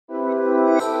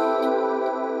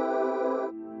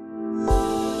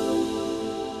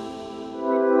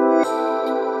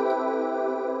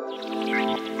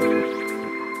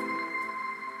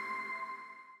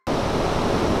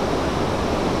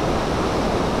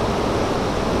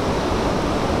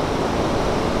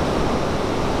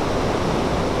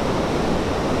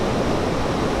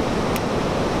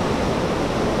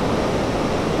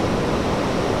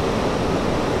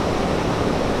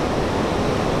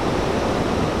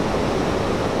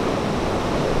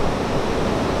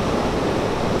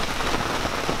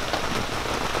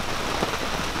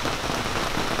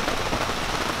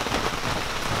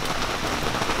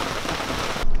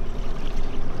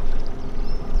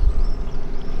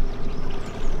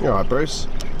You alright, Bruce?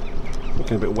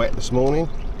 Looking a bit wet this morning.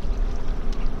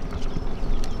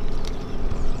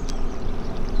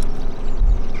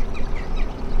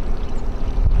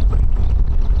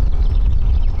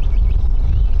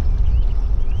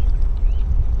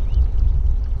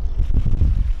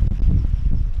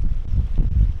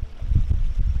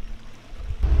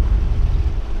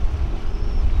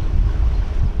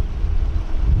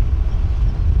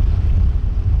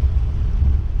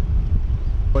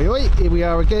 Here we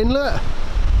are again, look.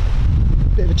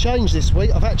 Bit of a change this week.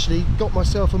 I've actually got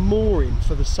myself a mooring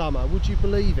for the summer, would you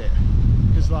believe it?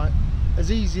 Because like,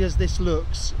 as easy as this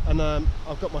looks, and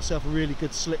I've got myself a really good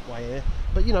slipway here,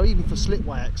 but you know, even for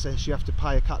slipway access you have to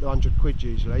pay a couple of £100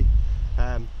 usually,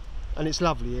 and it's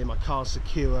lovely here, my car's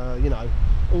secure, you know,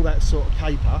 all that sort of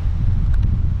caper.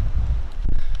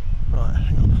 Right,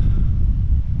 hang on.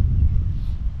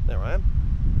 There I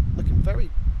am. Looking very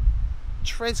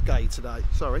Tresgay today,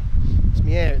 sorry, it's my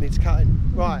hair, it needs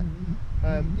cutting. Right,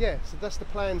 yeah, so that's the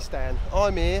plan stand.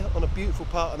 I'm here on a beautiful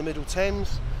part of the Middle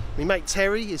Thames. My mate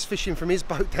Terry is fishing from his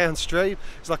boat downstream.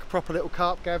 It's like a proper little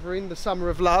carp gathering, the summer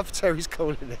of love, Terry's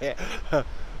calling it.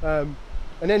 And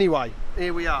anyway,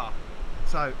 here we are.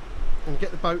 So, I'm going to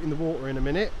get the boat in the water in a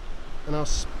minute and I'll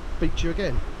speak to you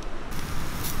again.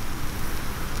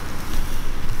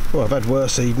 Well, I've had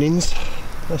worse evenings,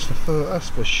 that's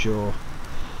for sure.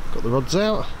 Got the rods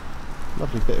out,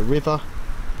 lovely bit of river.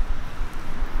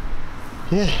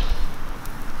 Yeah,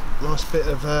 nice bit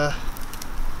of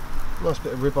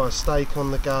ribeye steak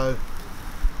on the go.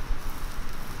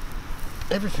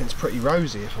 Everything's pretty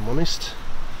rosy, if I'm honest.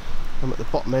 I'm at the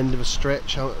bottom end of a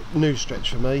stretch, new stretch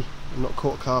for me. I've not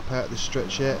caught carp out this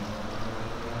stretch yet.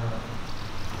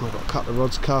 I've got a couple of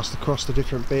rods cast across the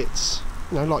different bits,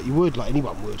 you know, like you would, like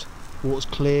anyone would. Water's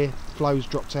clear, flow's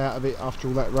dropped out of it after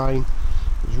all that rain.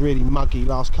 It was really muggy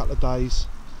last couple of days.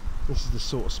 This is the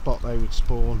sort of spot they would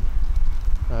spawn.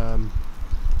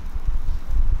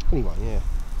 Anyway, yeah,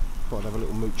 thought I'd have a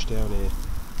little mooch down here.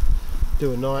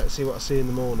 Do a night, see what I see in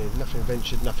the morning. Nothing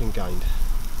ventured, nothing gained.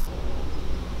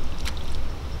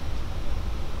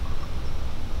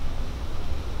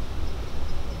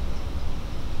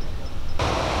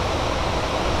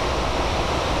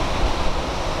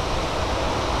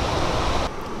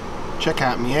 Check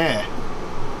out my hair.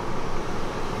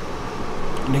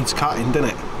 Needs cutting, doesn't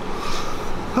it?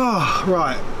 Oh,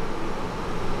 right.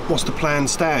 What's the plan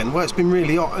stand? Well, it's been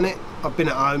really hot, hasn't it? I've been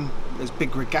at home. There's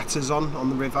big regattas on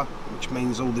the river, which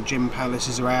means all the gym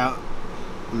palaces are out,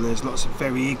 and there's lots of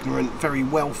very ignorant, very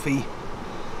wealthy,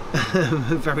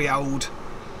 very old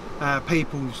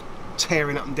people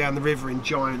tearing up and down the river in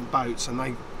giant boats, and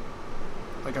they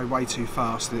go way too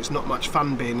fast, and it's not much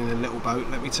fun being in a little boat,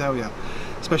 let me tell you.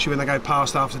 Especially when they go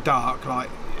past after dark, like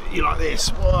you like this,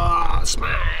 whoa,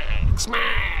 smack,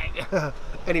 smack.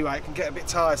 Anyway, it can get a bit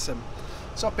tiresome.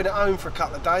 So I've been at home for a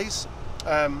couple of days.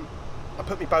 I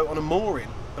put my boat on a mooring,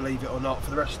 believe it or not, for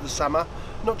the rest of the summer.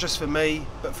 Not just for me,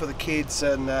 but for the kids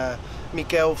and my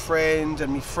girlfriend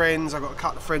and my friends. I've got a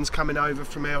couple of friends coming over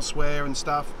from elsewhere and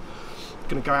stuff.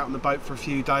 Gonna go out on the boat for a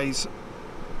few days.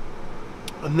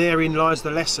 And therein lies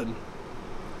the lesson.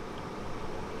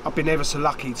 I've been ever so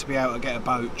lucky to be able to get a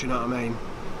boat, do you know what I mean?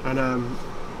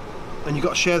 And you've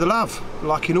got to share the love,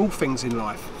 like in all things in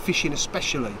life, fishing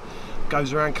especially.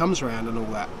 Goes around, comes around and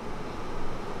all that.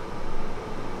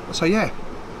 So yeah,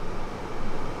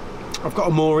 I've got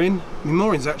a mooring. My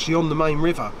mooring's actually on the main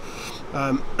river.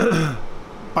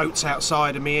 Boat's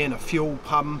outside of me in a fuel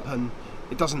pump, and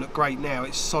it doesn't look great now.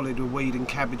 It's solid with weed and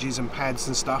cabbages and pads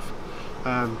and stuff.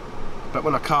 But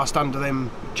when I cast under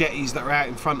them jetties that are out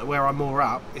in front of where I moor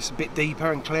up, it's a bit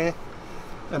deeper and clear.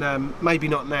 And maybe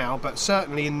not now, but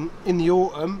certainly in the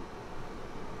autumn,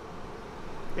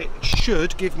 it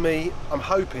should give me, I'm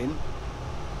hoping,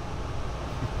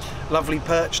 lovely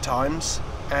perch times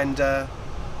and a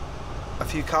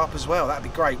few carp as well. That'd be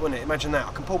great, wouldn't it? Imagine that.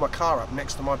 I can pull my car up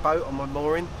next to my boat on my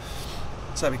mooring,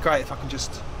 so it'd be great if I can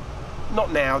just,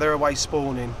 not now, they're away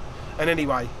spawning. And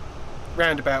anyway,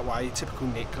 roundabout way, typical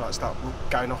Nick, like start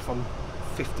going off on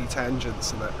 50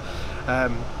 tangents and that.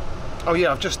 Oh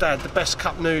yeah, I've just had the best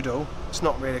cup noodle. It's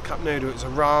not really a cup noodle, it's a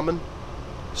ramen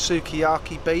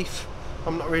sukiyaki beef.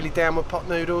 I'm not really down with pot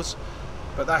noodles,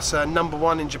 but that's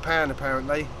 #1 in Japan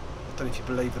apparently. I don't know if you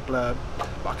believe the blurb,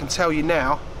 but I can tell you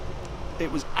now,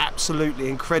 it was absolutely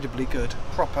incredibly good.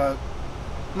 Proper,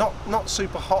 not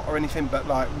super hot or anything, but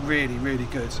like really, really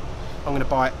good. I'm going to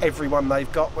buy every one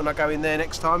they've got when I go in there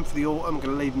next time for the autumn. I'm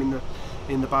going to leave them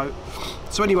in the boat.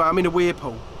 So anyway, I'm in a weir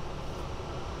pool.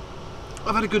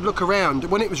 I've had a good look around.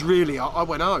 When it was really hot, I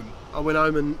went home. I went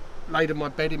home and laid on my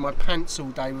bed in my pants all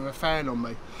day with a fan on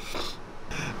me.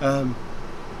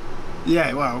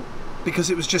 Yeah, well, because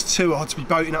it was just too hard to be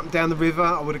boating up and down the river.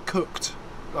 I would have cooked.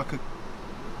 I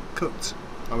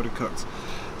would have cooked.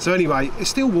 So anyway, it's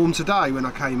still warm today when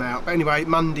I came out. But anyway,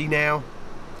 Monday now.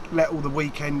 Let all the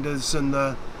weekenders and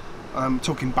the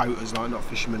talking boaters, like, not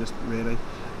fishermen really.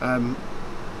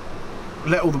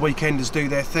 Let all the weekenders do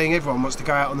their thing. Everyone wants to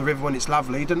go out on the river when it's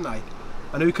lovely, don't they?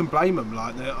 And who can blame them?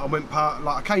 Like,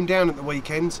 I came down at the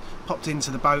weekends, popped into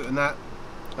the boat and that,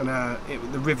 and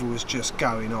the river was just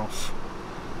going off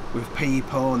with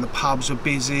people, and the pubs were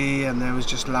busy, and there was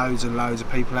just loads and loads of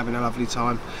people having a lovely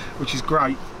time, which is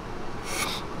great.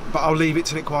 But I'll leave it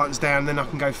till it quietens down, then I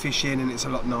can go fishing, and it's a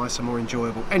lot nicer, more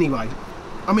enjoyable. Anyway,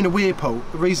 I'm in a weir pool.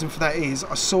 The reason for that is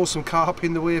I saw some carp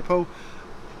in the weir pool.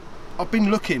 I've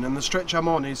been looking, and the stretch I'm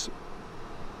on is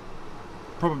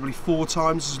probably 4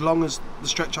 times as long as the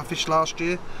stretch I fished last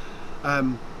year,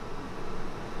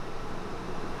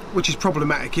 which is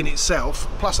problematic in itself.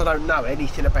 Plus I don't know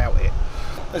anything about it.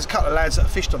 There's a couple of lads that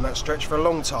have fished on that stretch for a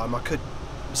long time. I could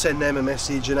send them a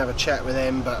message and have a chat with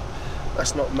them, but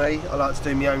that's not me. I like to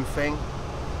do my own thing.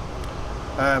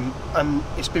 And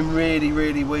it's been really,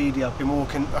 really weedy. I've been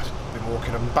boating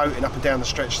up and down the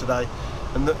stretch today,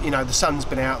 and the sun's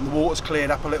been out and the water's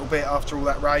cleared up a little bit after all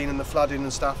that rain and the flooding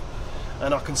and stuff,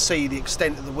 and I can see the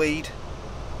extent of the weed.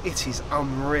 It is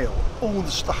unreal.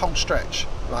 The whole stretch,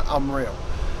 like, unreal.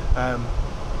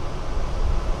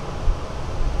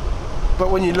 But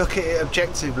when you look at it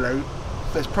objectively,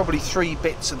 there's probably 3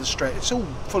 bits of the stretch. It's all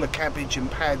full of cabbage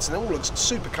and pads, and it all looks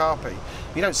super carpy.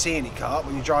 You don't see any carp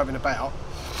when you're driving about,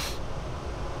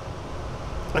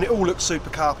 and it all looks super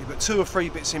carpy, but 2 or 3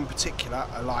 bits in particular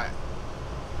are like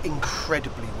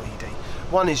incredibly weedy.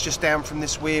 One is just down from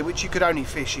this weir, which you could only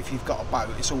fish if you've got a boat.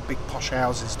 It's all big posh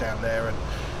houses down there,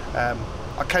 and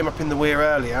I came up in the weir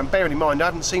earlier, and bearing in mind I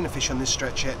haven't seen a fish on this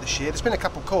stretch yet this year. There's been a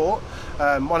couple caught.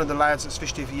 One of the lads that's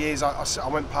fished here for years, I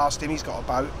went past him, he's got a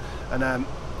boat, and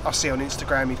I see on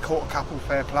Instagram he'd caught a couple,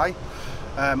 fair play.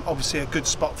 Obviously a good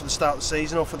spot for the start of the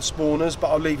season or for the spawners, but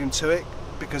I'll leave him to it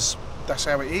because that's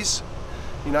how it is.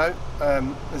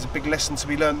 There's a big lesson to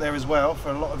be learnt there as well for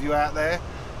a lot of you out there.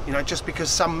 Just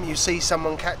because you see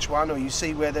someone catch one or you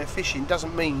see where they're fishing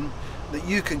doesn't mean that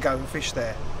you can go and fish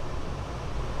there.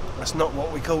 That's not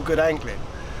what we call good angling.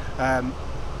 I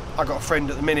got a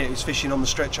friend at the minute who's fishing on the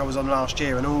stretch I was on last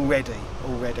year, and already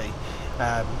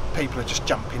people are just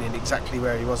jumping in exactly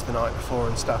where he was the night before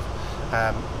and stuff,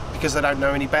 because they don't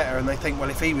know any better, and they think,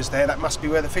 well, if he was there, that must be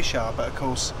where the fish are. But of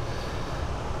course,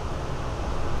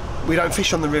 we don't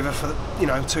fish on the river for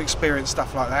to experience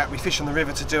stuff like that. We fish on the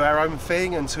river to do our own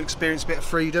thing and to experience a bit of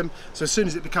freedom. So as soon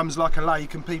as it becomes like a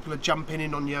lake and people are jumping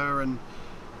in on you and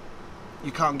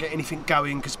you can't get anything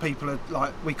going because people are,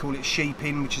 like, we call it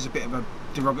sheeping, which is a bit of a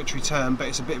derogatory term, but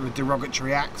it's a bit of a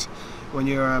derogatory act when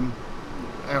you're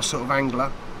our sort of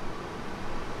angler.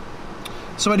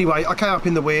 So anyway, I came up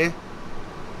in the weir.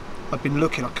 I'd been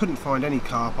looking, I couldn't find any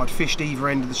carp. I'd fished either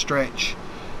end of the stretch,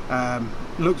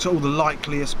 looked at all the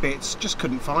likeliest bits, just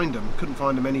couldn't find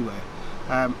them anywhere.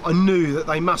 I knew that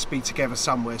they must be together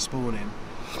somewhere spawning.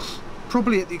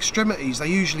 Probably at the extremities, they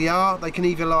usually are. They can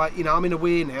either, like, I'm in a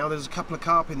weir now, there's a couple of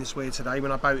carp in this weir today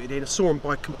when I boated in. I saw them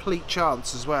by complete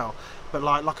chance as well. But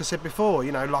like I said before,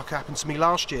 like happened to me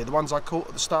last year, the ones I caught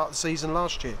at the start of the season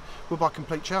last year were by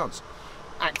complete chance.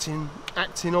 Acting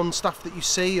on stuff that you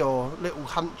see, or little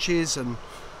hunches, and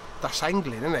that's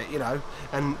angling, isn't it?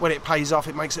 And when it pays off,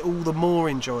 it makes it all the more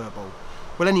enjoyable.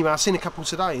 Well, anyway, I've seen a couple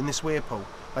today in this weir pool.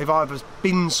 They've either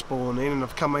been spawning and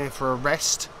I've come here for a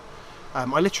rest. I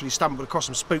literally stumbled across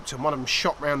them, spooked them. One of them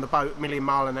shot round the boat a million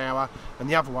mile an hour, and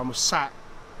the other one was sat.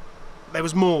 There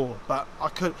was more, but I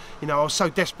could, I was so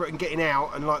desperate in getting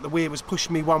out, and like the weir was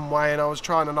pushing me one way, and I was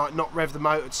trying to like not rev the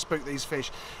motor to spook these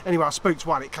fish. Anyway, I spooked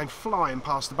one. It came flying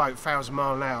past the boat, 1,000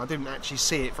 mile an hour. I didn't actually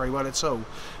see it very well at all.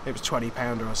 It was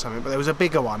 20-pounder or something, but there was a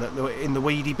bigger one in the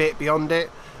weedy bit beyond it,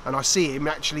 and I see him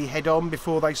actually head on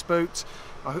before they spooked.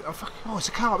 Oh, it's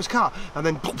a carp, and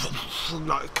then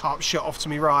like a carp shot off to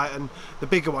me right, and the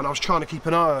bigger one, I was trying to keep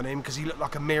an eye on him because he looked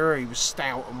like a mirror. He was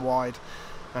stout and wide,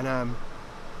 and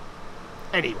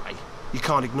anyway, you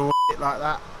can't ignore it like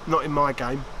that, not in my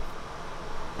game.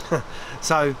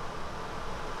 So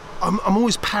I'm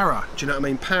always para, do you know what I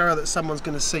mean? Para that someone's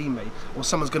going to see me or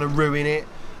someone's going to ruin it.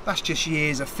 That's just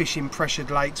years of fishing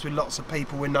pressured lakes with lots of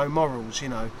people with no morals,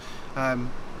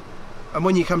 and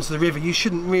when you come to the river, you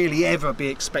shouldn't really ever be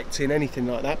expecting anything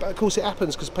like that. But of course it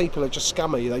happens because people are just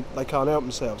scummy. They can't help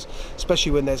themselves,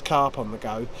 especially when there's carp on the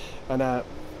go. And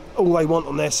all they want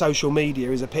on their social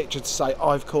media is a picture to say,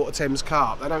 I've caught a Thames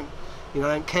carp. They don't, they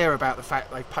don't care about the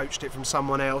fact they've poached it from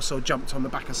someone else or jumped on the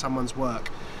back of someone's work.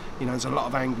 You know, there's a lot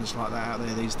of anglers like that out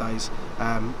there these days,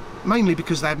 mainly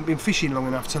because they haven't been fishing long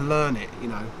enough to learn it. You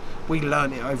know, we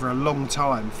learned it over a long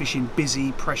time, fishing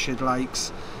busy, pressured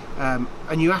lakes, and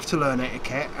you have to learn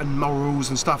etiquette and morals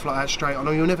and stuff like that straight on,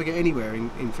 or you'll never get anywhere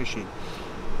in fishing.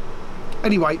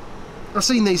 Anyway, I've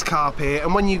seen these carp here,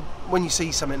 and when you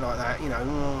see something like that, you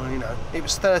know, it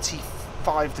was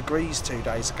 35 degrees 2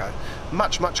 days ago,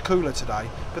 much cooler today,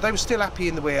 but they were still happy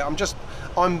in the weir.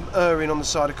 I'm erring on the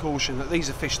side of caution that these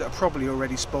are fish that are probably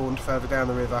already spawned further down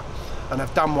the river and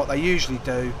have done what they usually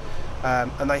do,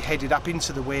 and they headed up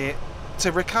into the weir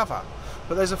to recover.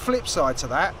 But there's a flip side to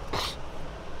that.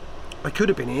 They could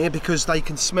have been here because they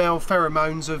can smell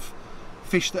pheromones of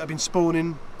fish that have been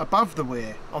spawning above the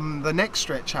weir on the next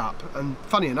stretch up, and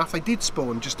funny enough they did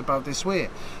spawn just above this weir,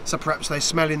 so perhaps they're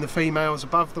smelling the females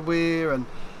above the weir, and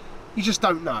you just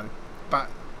don't know. But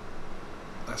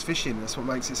that's fishing, that's what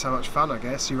makes it so much fun, I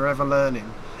guess. You're ever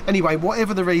learning. Anyway,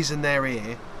 whatever the reason they're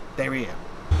here, they're here.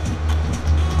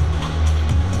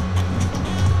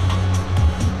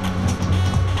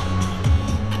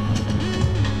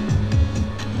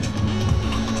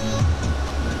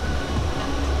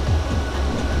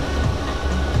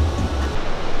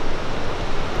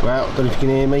 Well, I don't know if you can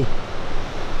hear me,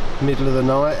 middle of the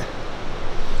night,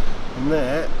 and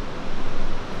there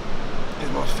is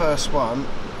my first one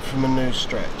from a new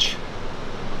stretch,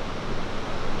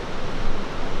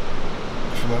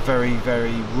 from a very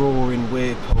roaring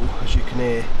weir pool, as you can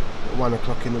hear, at 1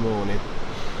 o'clock in the morning.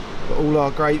 But all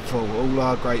are grateful, all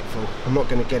are grateful. I'm not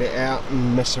going to get it out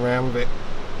and mess around with it.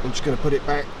 I'm just going to put it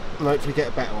back and hopefully get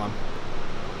a better one.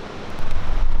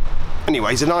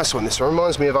 Anyway, he's a nice one, this one.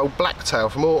 Reminds me of old Blacktail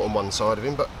from Autumn, one side of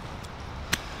him, but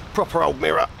proper old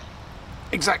mirror.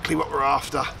 Exactly what we're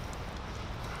after.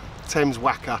 Thames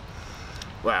whacker.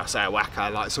 Well, I say a whacker,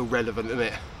 like it's all relevant, isn't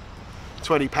it?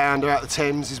 20 pounder out of the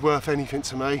Thames is worth anything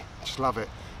to me. Just love it.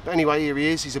 But anyway, here he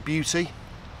is. He's a beauty.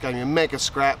 Gave me a mega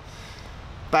scrap.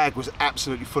 Bag was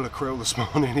absolutely full of krill this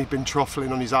morning. He'd been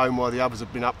troffling on his own while the others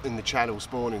had been up in the channel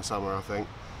spawning somewhere, I think.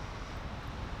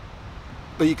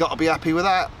 But you've got to be happy with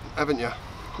that, haven't you?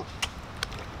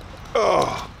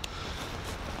 Oh,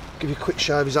 give you a quick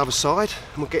show of his other side,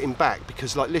 and we'll get him back,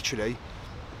 because like literally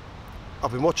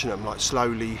I've been watching them like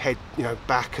slowly head, you know,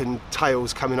 back, and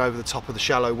tails coming over the top of the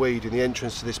shallow weed in the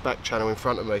entrance to this back channel in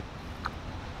front of me.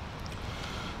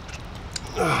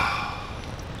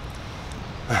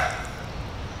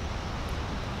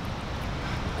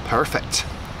 Perfect.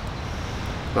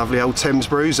 Lovely old Thames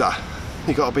bruiser.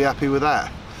 You've got to be happy with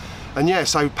that. And yeah,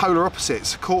 so polar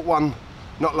opposites. Caught one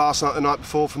not last night, the night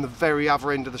before, from the very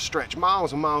other end of the stretch,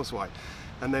 miles and miles away,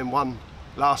 and then one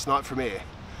last night from here.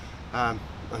 And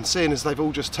seeing as they've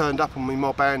all just turned up and we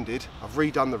mob-handed, I've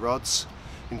redone the rods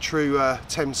in true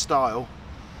Thames style.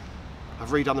 I've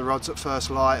redone the rods at first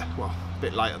light, well, a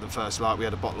bit later than first light. We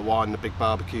had a bottle of wine and a big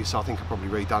barbecue, so I think I've probably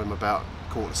redone them about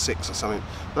 5:45 or something,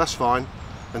 but that's fine.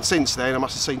 And since then I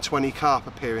must have seen 20 carp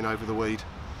appearing over the weed.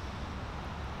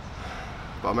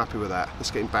 But I'm happy with that. Let's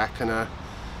get him back, and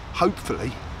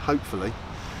hopefully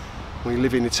we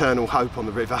live in eternal hope on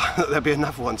the river that there'll be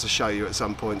another one to show you at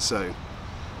some point soon.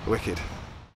 Wicked.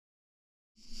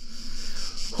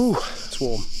 Whew, it's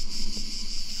warm.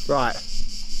 Right.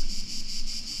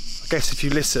 I guess if you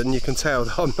listen, you can tell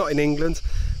that I'm not in England.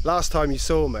 Last time you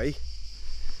saw me,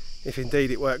 if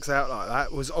indeed it works out like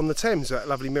that, was on the Thames at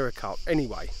lovely Mirror Carp.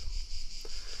 Anyway,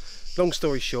 long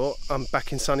story short, I'm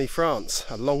back in sunny France,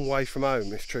 a long way from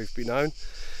home, if truth be known,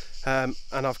 and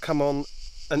I've come on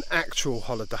an actual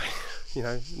holiday. You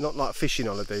know, not like a fishing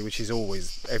holiday, which is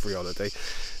always every holiday.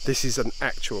 This is an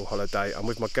actual holiday. I'm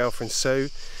with my girlfriend Sue,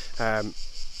 and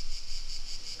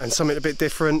something a bit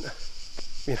different.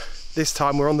 You know, this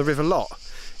time we're on the River Lot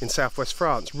in southwest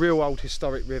France. Real old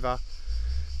historic river,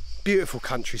 beautiful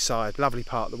countryside, lovely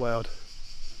part of the world.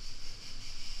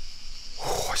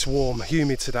 Oh, it's warm,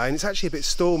 humid today, and it's actually a bit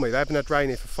stormy. They haven't had rain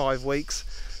here for 5 weeks,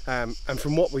 and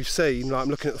from what we've seen, like I'm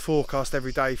looking at the forecast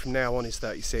every day from now on, is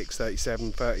 36,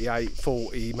 37, 38,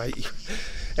 40 maybe.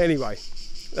 Anyway,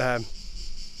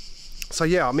 so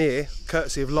yeah, I'm here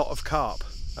courtesy of Lot of Carp,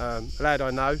 a lad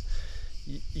I know,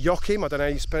 Joachim, I don't know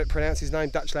how you pronounce his name,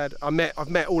 Dutch lad. I've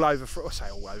met all over, I say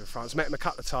all over France, met him a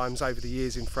couple of times over the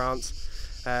years in France.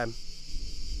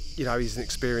 You know, he's an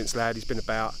experienced lad, he's been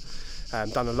about,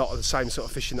 done a lot of the same sort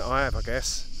of fishing that I have, I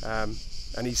guess,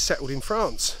 and he's settled in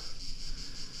France.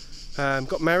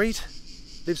 Got married,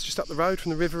 lives just up the road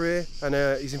from the river here, and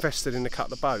he's invested in a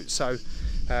couple of boats. So,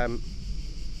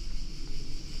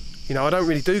 you know, I don't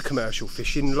really do commercial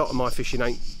fishing. A lot of my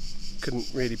fishing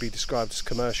couldn't really be described as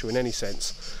commercial in any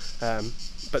sense.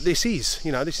 But this is,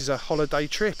 you know, this is a holiday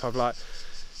trip. I've like,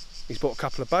 He's bought a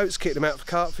couple of boats, kitted them out for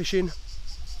carp fishing.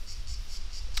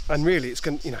 And really, it's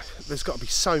going to, you know, there's got to be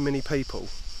so many people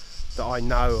that I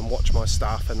know and watch my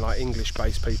stuff, and like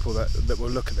English-based people that will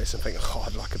look at this and think, oh,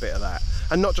 I'd like a bit of that.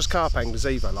 And not just carp anglers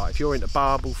either. Like if you're into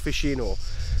barbel fishing or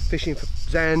fishing for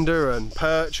zander and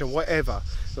perch and whatever,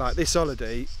 like this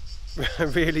holiday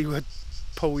really would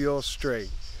pull your string.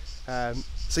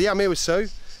 So yeah, I'm here with Sue.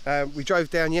 We drove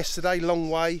down yesterday, long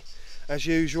way as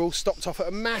usual, stopped off at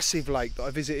a massive lake that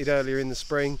I visited earlier in the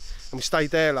spring, and we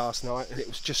stayed there last night, and it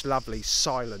was just lovely,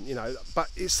 silent, you know. But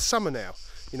it's summer now,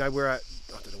 you know. We're at,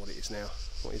 I don't know what it is now.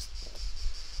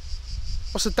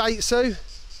 What's the date, Sue?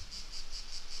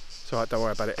 It's alright, don't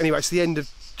worry about it. Anyway, it's the end of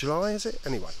July, is it?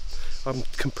 Anyway, I'm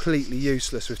completely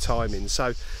useless with timing.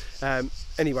 So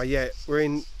anyway, yeah, we're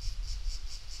in,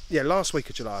 yeah, last week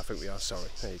of July, I think we are. Sorry,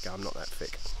 there you go, I'm not that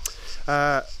thick.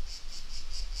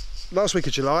 Last week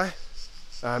of July.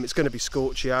 It's going to be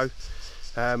Scorchio.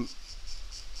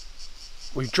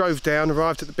 We drove down,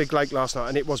 arrived at the big lake last night,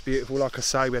 and it was beautiful. Like I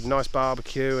say, we had a nice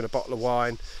barbecue and a bottle of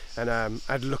wine, and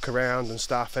had a look around and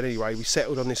stuff. And anyway, we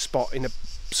settled on this spot in a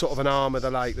sort of an arm of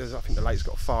the lake. I think the lake's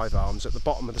got 5 arms. At the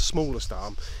bottom of the smallest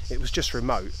arm, it was just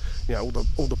remote. You know,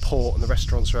 all the port and the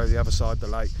restaurants are over the other side of the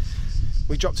lake.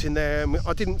 We dropped in there, and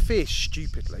I didn't fish,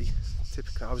 stupidly.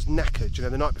 Typically, I was knackered. You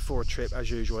know, the night before a trip, as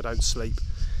usual, I don't sleep.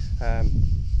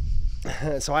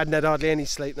 So I hadn't had hardly any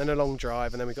sleep, then a long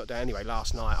drive, and then we got down. Anyway,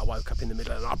 last night I woke up in the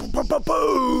middle of the night,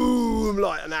 boom,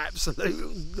 like an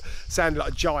absolute, sounded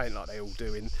like a giant, like they all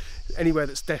do in anywhere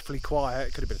that's definitely quiet.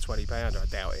 It could have been a 20 pounder, I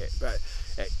doubt it, but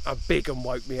a big one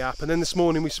woke me up. And then this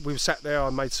morning we sat there,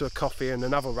 I made Sue a coffee and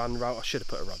another run. I should have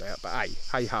put a rod out, but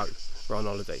hey ho, we're on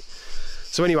holiday.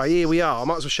 So anyway, here we are. I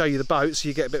might as well show you the boat so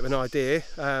you get a bit of an idea.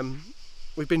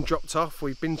 We've been dropped off,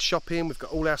 we've been shopping, we've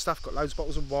got all our stuff, got loads of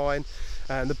bottles of wine,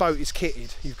 and the boat is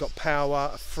kitted. You've got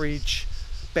power, a fridge,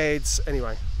 beds.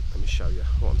 Anyway, let me show you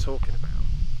what I'm talking about.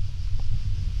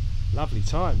 Lovely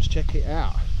times, check it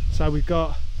out. So we've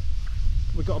got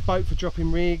a boat for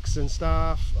dropping rigs and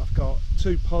stuff. I've got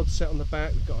 2 pods set on the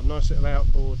back, we've got a nice little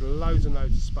outboard, loads and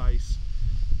loads of space.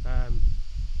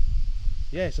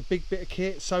 Yeah, it's a big bit of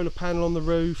kit, solar panel on the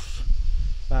roof,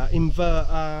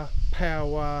 inverter,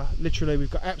 power, literally we've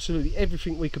got absolutely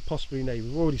everything we could possibly need.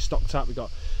 We've already stocked up, we've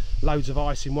got loads of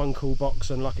ice in one cool box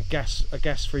and like a gas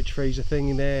fridge freezer thing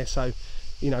in there, so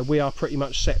you know we are pretty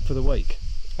much set for the week.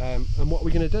 And what are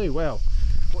we going to do? Well,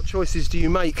 what choices do you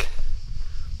make?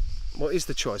 What is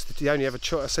the choice? Do you only have a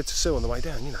choice? I said to Sue on the way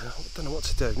down, you know, I don't know what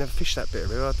to do. I've never fished that bit of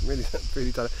river. I've really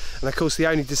done it. And of course the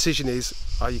only decision is,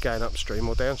 are you going upstream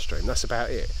or downstream? That's about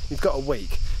it. You've got a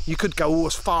week. You could go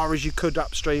as far as you could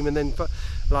upstream, and then,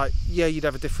 like, yeah, you'll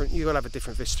have a different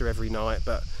vista every night.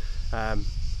 But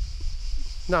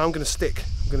no, I'm going to stick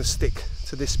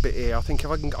to this bit here. I think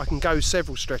if I can go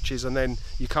several stretches, and then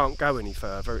you can't go any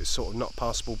further. It's sort of not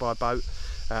passable by boat,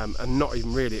 and not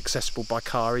even really accessible by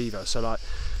car either. So like,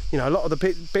 you know, a lot of the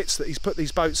bits that he's put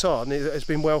these boats on, it has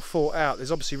been well thought out.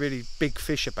 There's obviously really big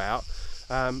fish about,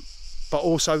 but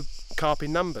also carp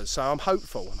in numbers. So I'm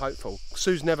hopeful.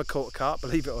 Sue's never caught a carp,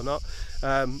 believe it or not.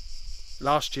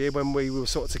 Last year when we were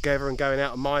sort of together and going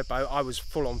out on my boat, I was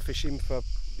full on fishing for,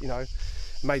 you know,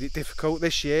 made it difficult.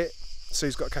 This year,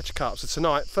 Sue's got to catch a carp. So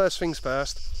tonight, first things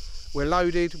first, we're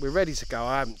loaded, we're ready to go.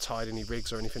 I haven't tied any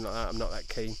rigs or anything like that. I'm not that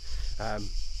keen.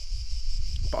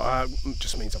 But it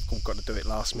just means I've got to do it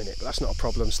last minute, but that's not a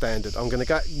problem, standard. We're going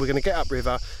to get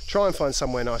upriver, try and find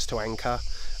somewhere nice to anchor,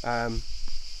 and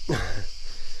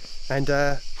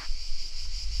I'll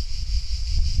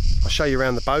show you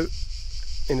around the boat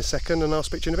in a second, and I'll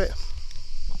speak to you in a bit.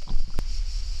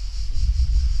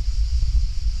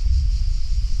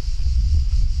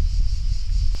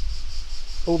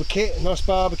 All the kit, nice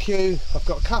barbecue. I've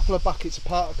got a couple of buckets of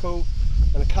particle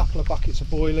and a couple of buckets of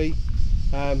boilie.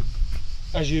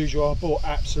 As usual, I bought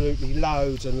absolutely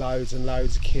loads and loads and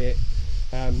loads of kit,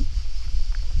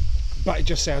 but it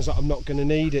just sounds like I'm not going to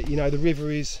need it. You know, the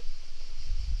river is,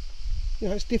 you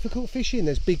know, it's difficult fishing.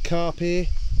 There's big carp here,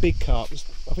 big carp.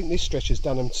 I think this stretch has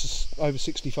done them to over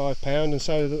 65 pound, and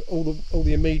so all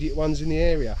the immediate ones in the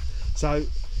area. So,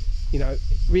 you know,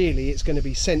 really it's going to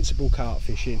be sensible carp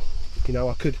fishing. You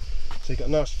know, so we've got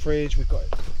a nice fridge, we've got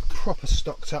it proper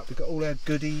stocked up, we've got all our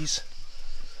goodies.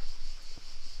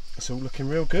 It's all looking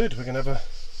real good. We're going to have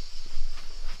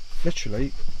we're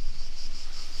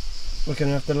going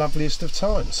to have the loveliest of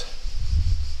times.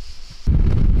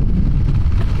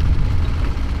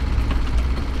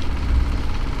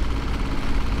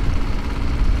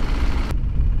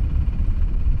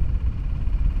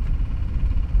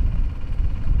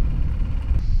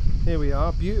 Here we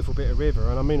are, beautiful bit of river,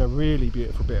 and I mean a really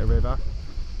beautiful bit of river.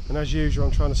 and as usual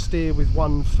I'm trying to steer with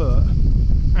one foot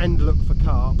and look for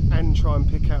carp and try and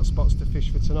pick out spots to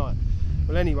fish for tonight.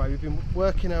 Well, anyway, we've been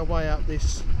working our way up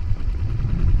this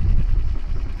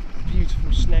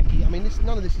beautiful snaggy. I mean,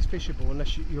 none of this is fishable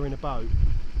unless you're in a boat,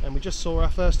 and we just saw our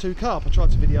first 2 carp. I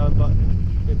tried to video them,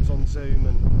 but it was on zoom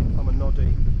and I'm a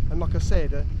noddy, and like I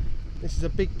said, this is a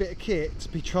big bit of kit to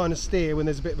be trying to steer when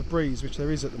there's a bit of a breeze, which there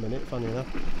is at the minute, funny enough.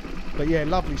 But yeah,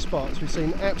 lovely spots. We've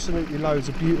seen absolutely loads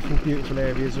of beautiful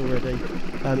areas already,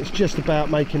 and it's just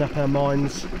about making up our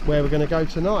minds where we're going to go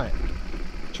tonight.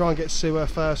 Try and get Sue her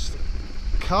first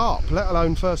carp, let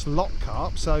alone first lot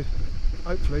carp, so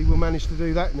hopefully we'll manage to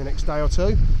do that in the next day or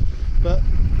 2. But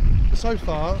so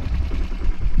far,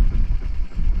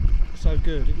 so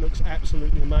good. It looks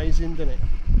absolutely amazing, doesn't it?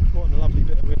 What a lovely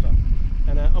bit of river.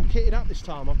 And I'm kitted up this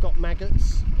time. I've got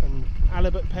maggots and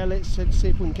halibut pellets to see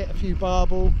if we can get a few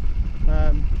barbel.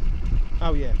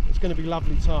 Oh yeah, it's going to be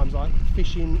lovely times, like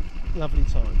fishing, lovely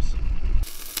times.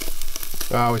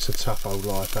 Oh, it's a tough old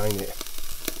life, ain't it?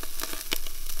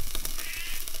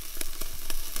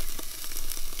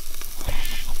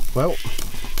 Well,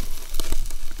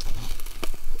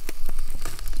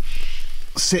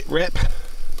 sit rep,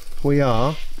 we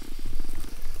are.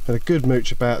 Had a good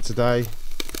mooch about today.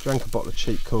 Drank a bottle of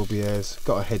cheap Corbières,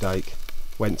 got a headache,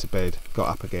 went to bed, got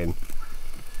up again,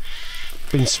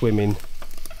 been swimming,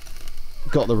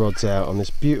 got the rods out on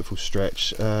this beautiful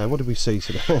stretch. What did we see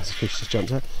today? There's a fish just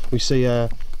jumped out. We see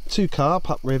 2 carp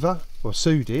upriver. Well,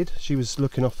 Sue did. She was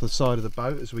looking off the side of the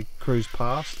boat as we cruised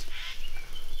past.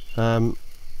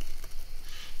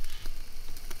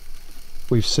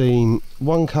 We've seen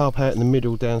 1 carp out in the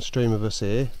middle downstream of us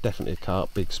here, definitely a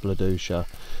carp, big spladusha.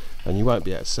 And you won't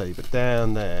be able to see, but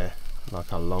down there,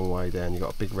 like a long way down, you've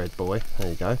got a big red buoy. There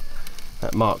you go.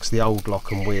 That marks the old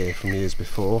lock and weir from years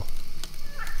before.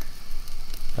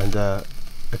 And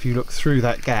if you look through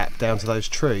that gap down to those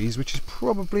trees, which is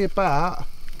probably about,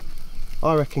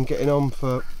 I reckon, getting on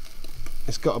for,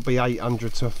 it's got to be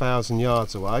 800 to 1,000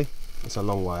 yards away. It's a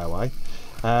long way away.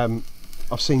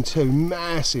 I've seen 2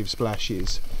 massive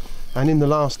splashes, and in the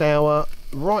last hour,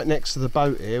 right next to the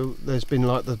boat here, there's been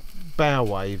like the bow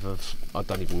wave of, I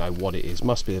don't even know what it is,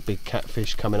 must be a big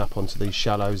catfish coming up onto these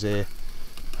shallows here,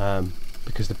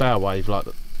 because the bow wave like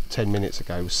 10 minutes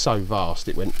ago was so vast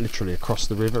it went literally across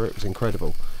the river. It was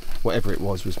incredible. Whatever it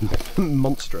was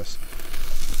monstrous.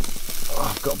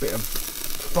 Oh, I've got a bit of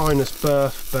finest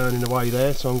berth burning away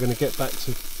there, so I'm going to get back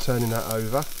to turning that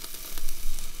over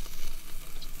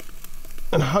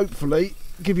and hopefully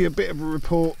give you a bit of a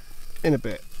report in a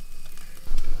bit.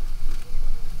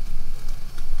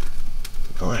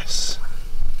 Nice,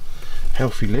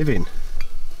 healthy living.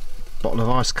 Bottle of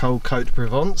ice cold Cote de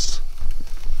Provence.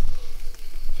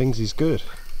 Things is good.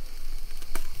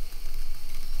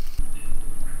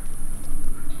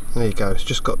 There you go. It's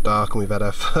just got dark and we've had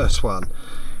our first one.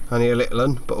 Only a little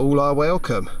one, but all are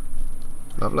welcome.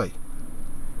 Lovely.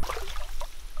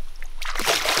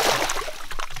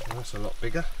 That's a lot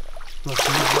bigger. Nice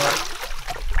and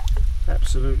like,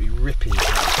 absolutely ripping.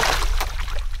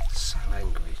 So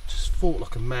angry. Just fought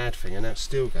like a mad thing and now it's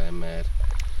still going mad.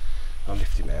 I'll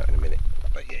lift him out in a minute.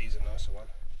 But yeah, he's a nicer one.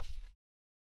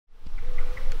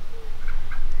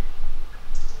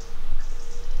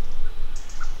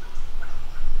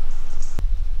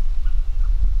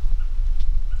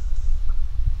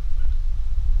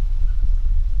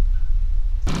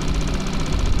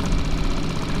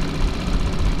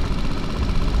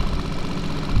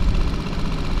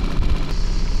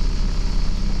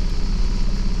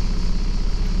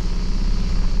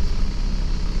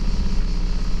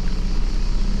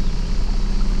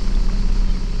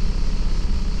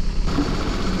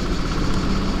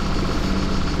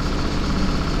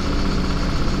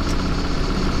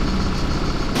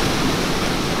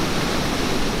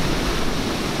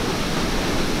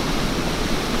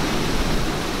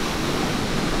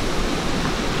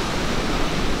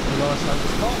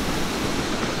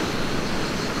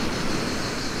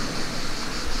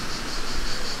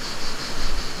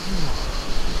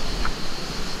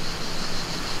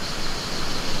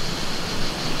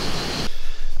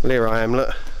 Well, here I am,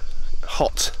 look,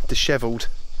 hot, dishevelled,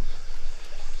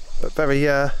 but very,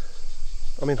 I'm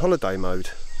in holiday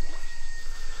mode.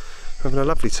 Having a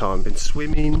lovely time, been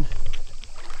swimming,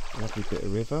 lovely bit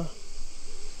of river.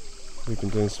 We've been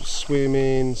doing some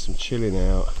swimming, some chilling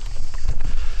out.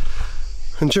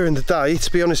 And during the day,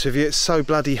 to be honest with you, it's so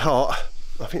bloody hot.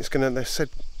 I think it's gonna, they said,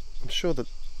 I'm sure that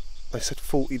they said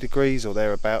 40 degrees or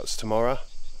thereabouts tomorrow.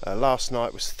 Last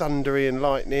night was thundery and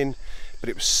lightning, but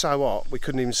it was so hot we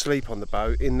couldn't even sleep on the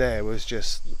boat. In there was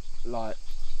just like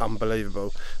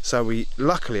unbelievable. So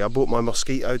luckily I bought my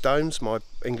mosquito domes, my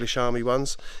English Army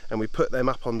ones, and we put them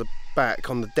up on the back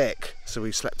on the deck, so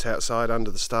we slept outside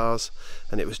under the stars,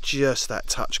 and it was just that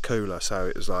touch cooler, so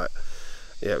it was like,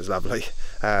 yeah, it was lovely.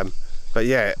 But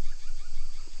yeah,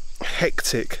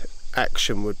 hectic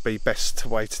action would be best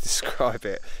way to describe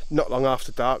it. Not long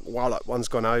after dark, wildlife one's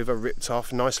gone over, ripped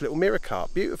off, nice little mirror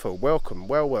carp, beautiful, welcome,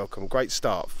 welcome, great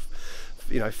start,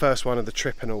 you know, first one of the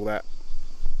trip and all that,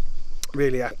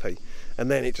 really happy.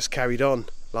 And then it just carried on,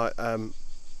 like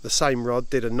the same rod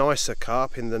did a nicer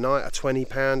carp in the night, a 20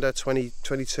 pounder,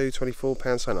 22, 24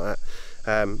 pounds, something like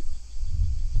that,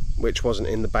 which wasn't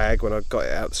in the bag when I got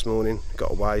it out this morning, got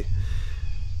away,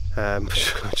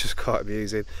 which is quite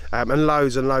amusing, and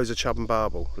loads of chub and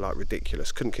barbel, like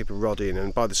ridiculous, couldn't keep a rod in,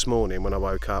 and by this morning when I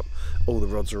woke up, all the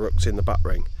rods are hooked in the butt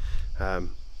ring.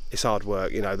 It's hard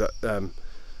work, you know, that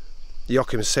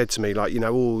Joachim said to me, like, you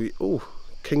know, oh,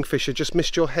 kingfisher just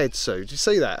missed your head, Sue, did you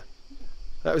see that?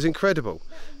 That was incredible.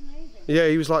 Yeah,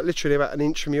 he was like literally about an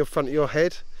inch from your front of your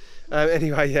head.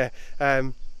 Anyway, yeah,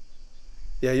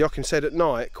 yeah. Joachim said at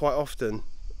night, quite often,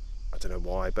 I don't know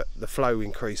why, but the flow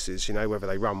increases. You know, whether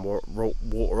they run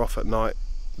water off at night,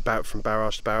 from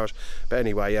barrage to barrage. But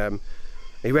anyway,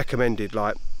 he recommended,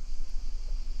 like,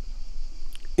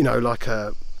 you know, like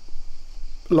a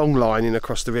long lining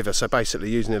across the river. So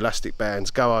basically, using elastic bands,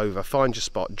 go over, find your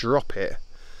spot, drop it.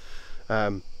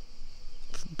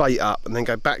 Bait up and then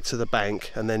go back to the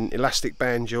bank, and then elastic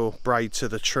band your braid to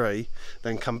the tree,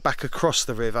 then come back across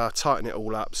the river, tighten it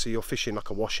all up so you're fishing like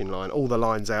a washing line, all the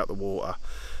lines out the water,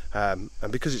 and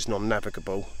because it's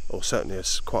non-navigable, or certainly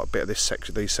it's quite a bit of this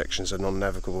section, these sections are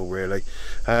non-navigable really,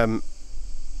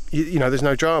 you know, there's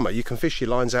no drama, you can fish your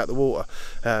lines out the water,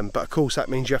 but of course that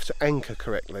means you have to anchor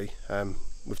correctly.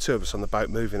 With two of us on the boat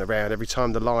moving around, every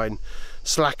time the line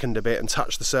slackened a bit and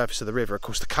touched the surface of the river, of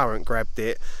course the current grabbed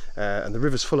it, and the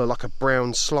river's full of like a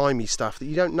brown slimy stuff that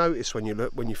you don't notice when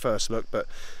you first look, but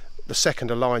the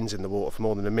second a line's in the water for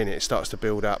more than a minute, it starts to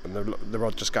build up, and the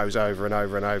rod just goes over and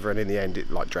over and over, and in the end it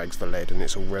like drags the lead and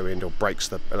it's all ruined or breaks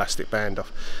the elastic band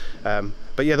off.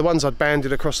 But yeah, the ones I'd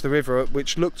banded across the river,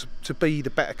 which looked to be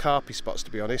the better carpy spots, to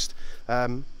be honest,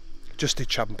 just did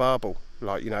chub and barbel,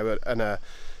 like, you know, and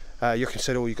Joachim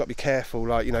said, oh, you've got to be careful,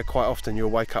 like, you know, quite often you'll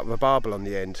wake up with a barbel on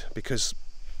the end because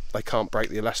they can't break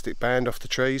the elastic band off the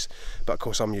trees, but of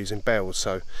course I'm using bells,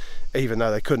 so even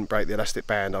though they couldn't break the elastic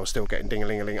band, I was still getting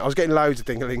ding-a-ling-a-ling. I was getting loads of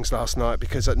ding-a-lings last night,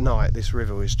 because at night this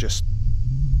river is just,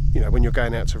 you know, when you're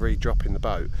going out to re-drop in the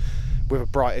boat with a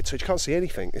bright head switch, you can't see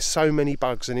anything. There's so many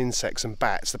bugs and insects and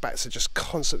bats, the bats are just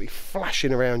constantly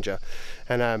flashing around you,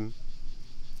 and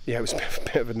yeah, it was a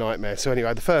bit of a nightmare. So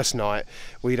anyway, the first night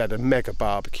we'd had a mega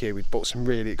barbecue. We'd bought some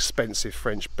really expensive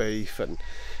French beef and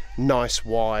nice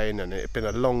wine, and it had been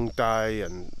a long day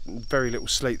and very little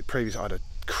sleep. The previous, I had a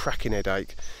cracking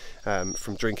headache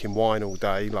from drinking wine all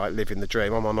day, like living the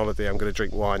dream. I'm on holiday, I'm going to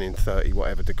drink wine in 30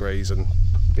 whatever degrees and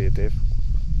be a div.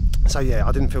 So yeah,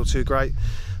 I didn't feel too great.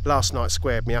 Last night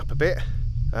squared me up a bit.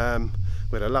 We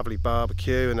had a lovely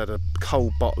barbecue and had a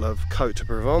cold bottle of Côte de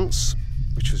Provence,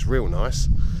 which was real nice.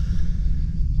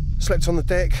 Slept on the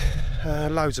deck,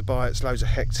 loads of bites, loads of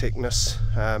hecticness.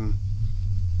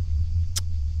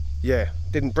 Yeah,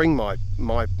 didn't bring my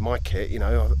kit, you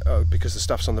know, because the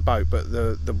stuff's on the boat, but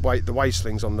the waist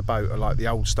slings on the boat are like the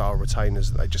old style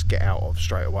retainers that they just get out of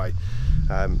straight away.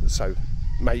 So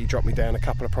matey dropped me down a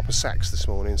couple of proper sacks this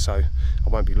morning, so I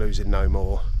won't be losing no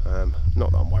more.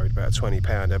 Not that I'm worried about a 20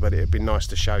 pounder, but it'd be nice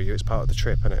to show you, it's part of the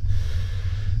trip, isn't it?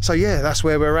 So yeah, that's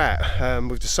where we're at.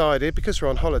 We've decided, because we're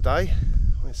on holiday,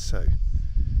 where's Sue?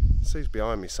 Sue's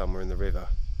behind me somewhere in the river.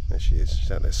 There she is,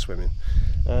 she's out there swimming.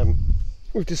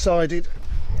 We've decided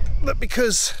that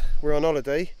because we're on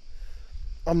holiday,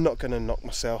 I'm not going to knock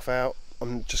myself out.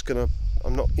 I'm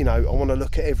not, you know, I want to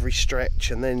look at every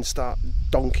stretch and then start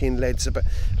donking leads a bit.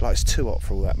 Like, it's too hot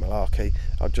for all that malarkey.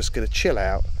 I'm just going to chill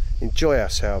out, enjoy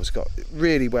ourselves. Got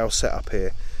really well set up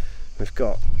here.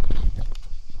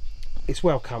 It's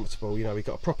well comfortable, you know, we've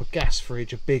got a proper gas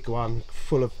fridge, a big one,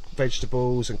 full of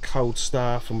vegetables and cold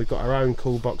stuff, and we've got our own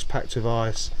cool box packed with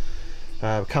ice.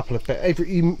 A couple of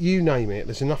you name it,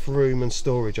 there's enough room and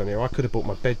storage on here. I could have bought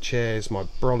my bed chairs, my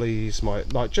brollies,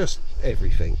 like just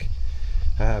everything.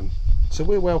 So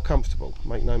we're well comfortable,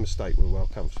 make no mistake, we're well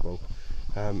comfortable.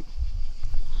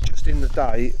 Just in the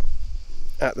day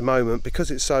at the moment, because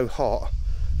it's so hot,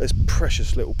 there's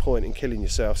precious little point in killing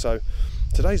yourself. So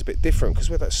today's a bit different because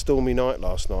we had that stormy night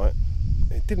last night.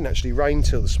 It didn't actually rain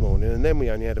till this morning, and then we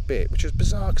only had a bit, which was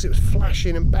bizarre because it was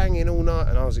flashing and banging all night,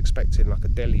 and I was expecting like a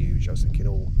deluge. I was thinking,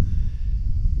 oh,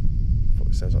 I thought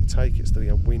it sounds like take, it's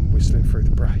the wind whistling through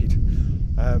the braid.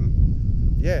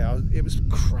 yeah, it was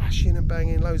crashing and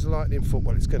banging, loads of lightning. Thought,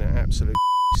 well, it's going to absolutely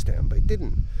down, but it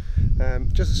didn't.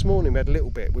 Just this morning we had a little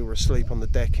bit. We were asleep on the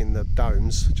deck in the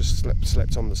domes, just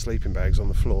slept on the sleeping bags on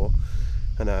the floor,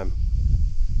 and I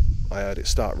heard it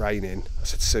start raining. I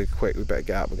said, Sue, quick, we better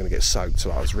get up, we're going to get soaked.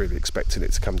 So I was really expecting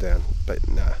it to come down, but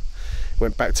nah.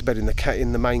 Went back to bed in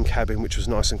the main cabin, which was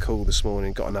nice and cool this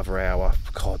morning. Got another hour.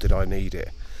 God, did I need it.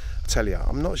 I tell you,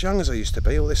 I'm not as young as I used to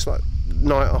be. All this like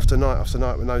night after night after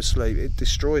night with no sleep, it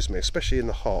destroys me, especially in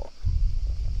the hot.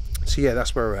 So yeah,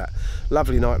 that's where we're at.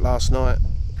 Lovely night last night.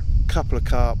 Couple of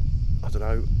carp, I don't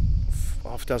know,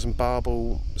 half a dozen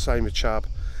barbel, same with chub.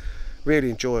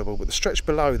 Really enjoyable, but the stretch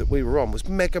below that we were on was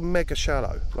mega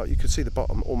shallow. Like, you could see the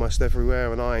bottom almost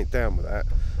everywhere, and I ain't down with that.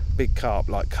 Big carp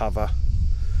like cover.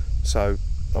 So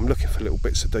I'm looking for little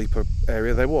bits of deeper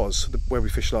area. There was, where we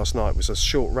fished last night was a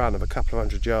short run of a couple of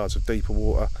 100 yards of deeper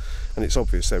water, and it's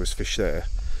obvious there was fish there.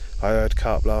 I heard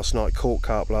carp last night, caught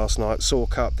carp last night, saw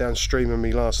carp downstream of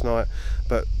me last night,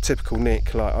 but typical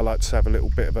Nick, like, I like to have a little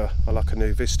bit of I like a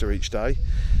new vista each day.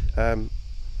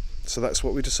 So that's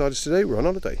what we decided to do. We're on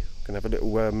holiday. Gonna have a little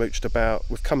mooched about.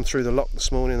 We've come through the lock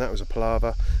this morning, that was a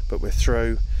palaver, but we're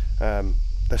through.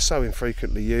 They're so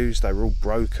infrequently used, they were all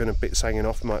broken and bits hanging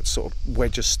off. Might sort of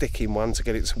wedge a stick in one to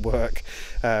get it to work.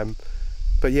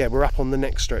 But yeah, we're up on the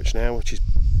next stretch now, which is,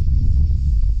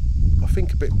 I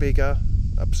think, a bit bigger,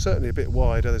 certainly a bit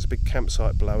wider. There's a big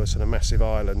campsite below us and a massive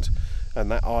island, and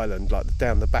that island, like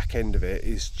down the back end of it,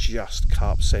 is just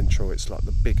carp central. It's like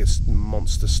the biggest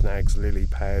monster snags, lily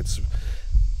pads.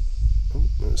 Oh,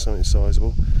 that's something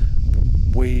sizable.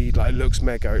 Weed, like, it looks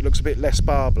mega. It looks a bit less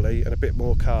barbely and a bit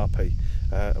more carpy.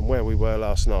 And where we were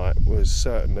last night was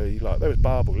certainly, like, there was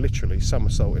barbel literally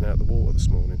somersaulting out the water this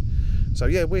morning. So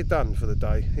yeah, we're done for the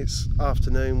day. It's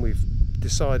afternoon. We've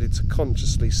decided to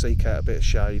consciously seek out a bit of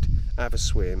shade, have a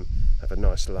swim, have a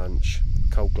nice lunch,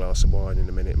 cold glass of wine in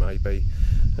a minute maybe,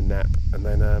 a nap, and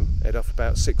then head off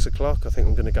about 6 o'clock. I think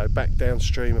I'm going to go back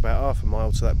downstream about half a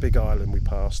mile to that big island we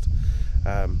passed,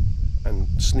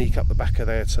 and sneak up the back of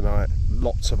there tonight.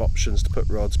 Lots of options to put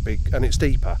rods, big, and it's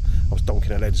deeper. I was donking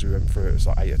a lead as we went through. It was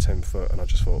like 8 or 10 foot, and I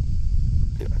just thought,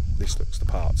 you know, this looks the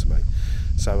part to me.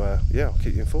 So yeah, I'll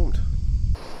keep you informed.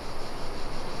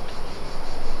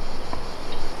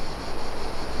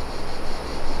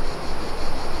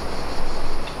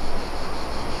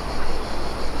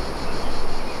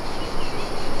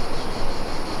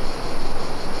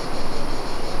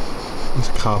 It's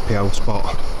a carpy old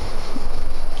spot.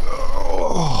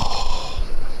 Oh.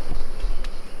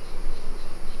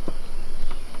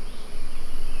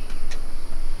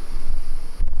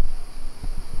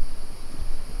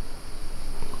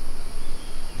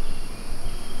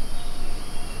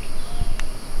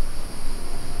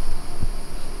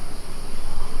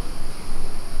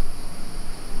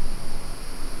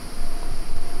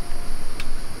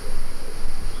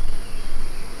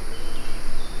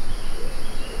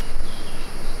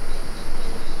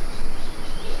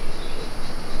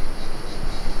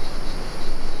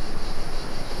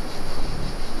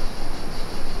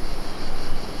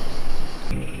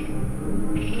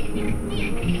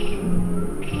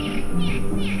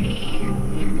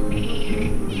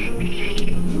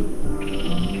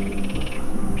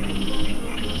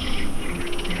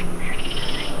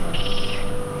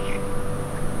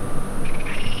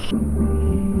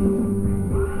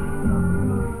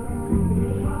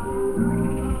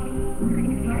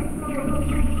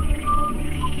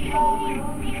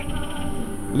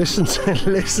 Listen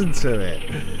to it.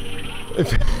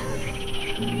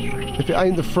 If it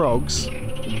ain't the frogs,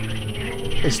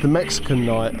 it's the Mexican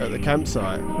night at the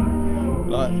campsite.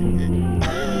 Like,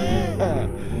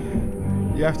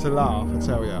 you have to laugh, I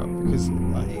tell you, because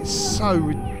like, it's so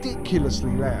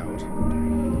ridiculously loud.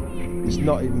 It's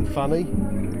not even funny.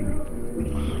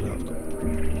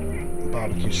 The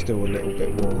barbecue's still a little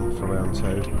bit warm for round 2.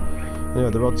 Anyway,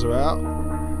 the rods are out.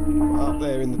 Up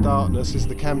there in the darkness is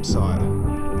the campsite.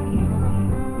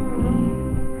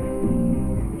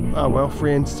 Oh well,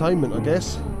 free entertainment, I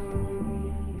guess.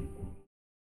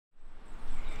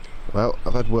 Well,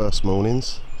 I've had worse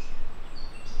mornings.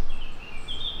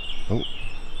 Oh,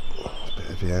 a bit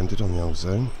heavy-handed on the old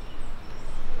zone.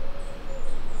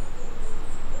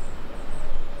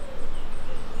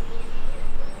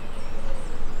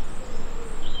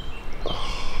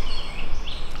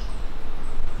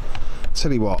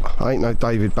 Tell you what, I ain't no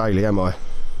David Bailey, am I?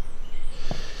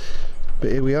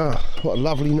 But here we are. What a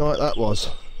lovely night that was.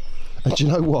 And do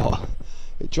you know what?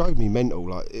 It drove me mental.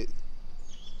 Like,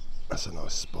 that's a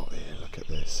nice spot here. Look at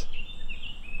this.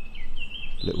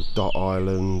 Little dot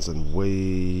islands and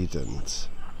weed and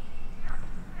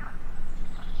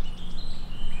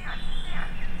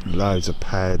loads of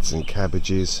pads and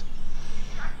cabbages.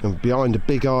 And behind a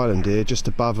big island here, just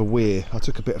above a weir, I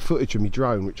took a bit of footage with my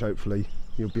drone, which hopefully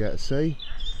you'll be able to see.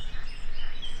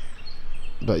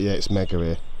 But yeah, it's mega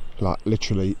here, like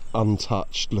literally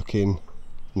untouched looking,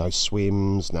 no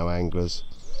swims, no anglers.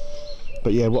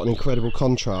 But yeah, what an incredible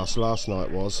contrast last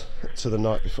night was to the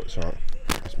night before. It's right,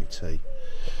 that's my tea,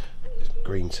 it's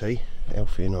green tea,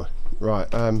 healthy, and right.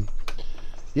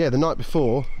 Yeah, the night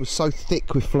before was so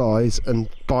thick with flies and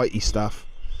bitey stuff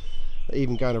that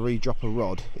even going to re-drop a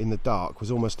rod in the dark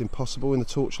was almost impossible in the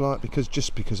torchlight, because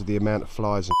of the amount of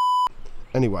flies and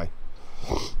anyway,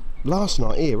 last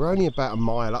night here, we're only about a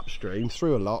mile upstream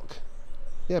through a lock.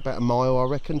 Yeah, about a mile I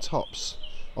reckon tops,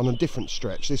 on a different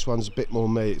stretch. This one's a bit more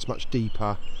me, it's much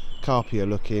deeper, carpier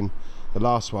looking. The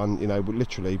last one, you know,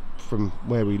 literally from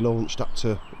where we launched up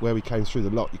to where we came through the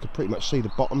lock, you could pretty much see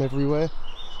the bottom everywhere.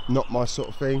 Not my sort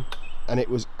of thing, and it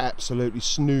was absolutely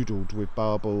snoodled with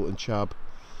barbel and chub.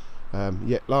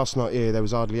 Yet last night here there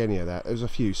was hardly any of that. There was a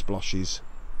few sploshes,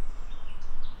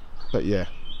 but yeah.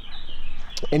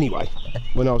 Anyway,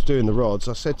 when I was doing the rods,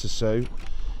 I said to Sue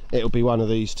it'll be one of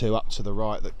these two up to the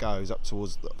right that goes up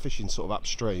towards the fishing sort of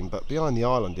upstream, but behind the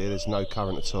island here there's no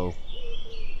current at all.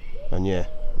 And yeah,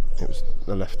 it was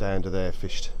the left-hander there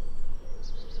fished.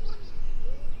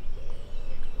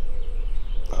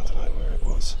 I don't know where it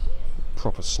was.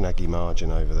 Proper snaggy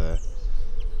margin over there,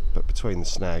 but between the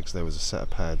snags there was a set of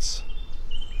pads,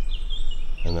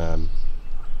 and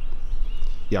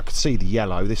yeah, I could see the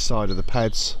yellow this side of the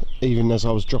pads even as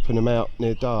I was dropping them out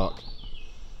near dark,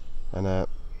 and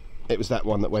it was that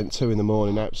one that went 2 in the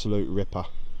morning, absolute ripper.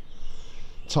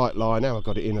 Tight line, how I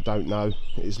got it in I don't know.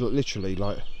 It is literally,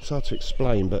 like, it's hard to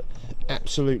explain, but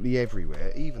absolutely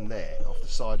everywhere, even there off the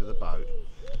side of the boat.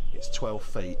 It's 12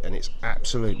 feet and it's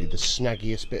absolutely the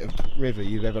snaggiest bit of river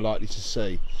you've ever likely to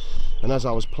see. And as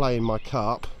I was playing my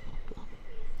carp,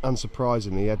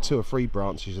 unsurprisingly, he had 2 or 3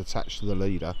 branches attached to the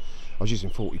leader. I was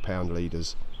using 40-pound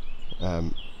leaders,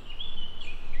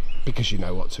 because you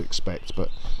know what to expect. But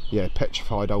yeah,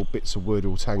 petrified old bits of wood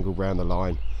all tangled round the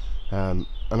line, and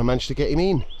I managed to get him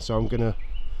in. So I'm gonna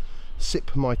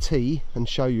sip my tea and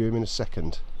show you him in a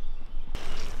second.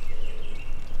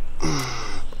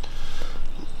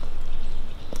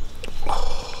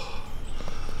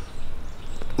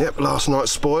 Yep, last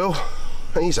night's spoil.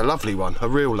 He's a lovely one, a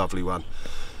real lovely one.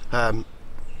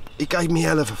 He gave me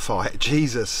hell of a fight,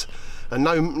 Jesus. And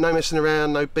no messing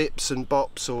around, no bips and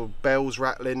bops or bells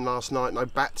rattling last night, no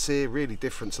bats here, really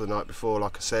different to the night before,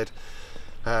 like I said.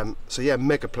 So yeah,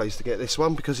 mega pleased to get this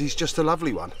one because he's just a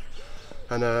lovely one.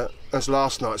 And as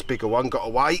last night's bigger one got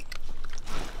away,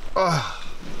 the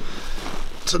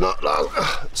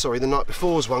night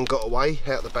before's one got away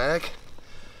out the bag.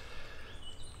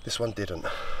 This one didn't.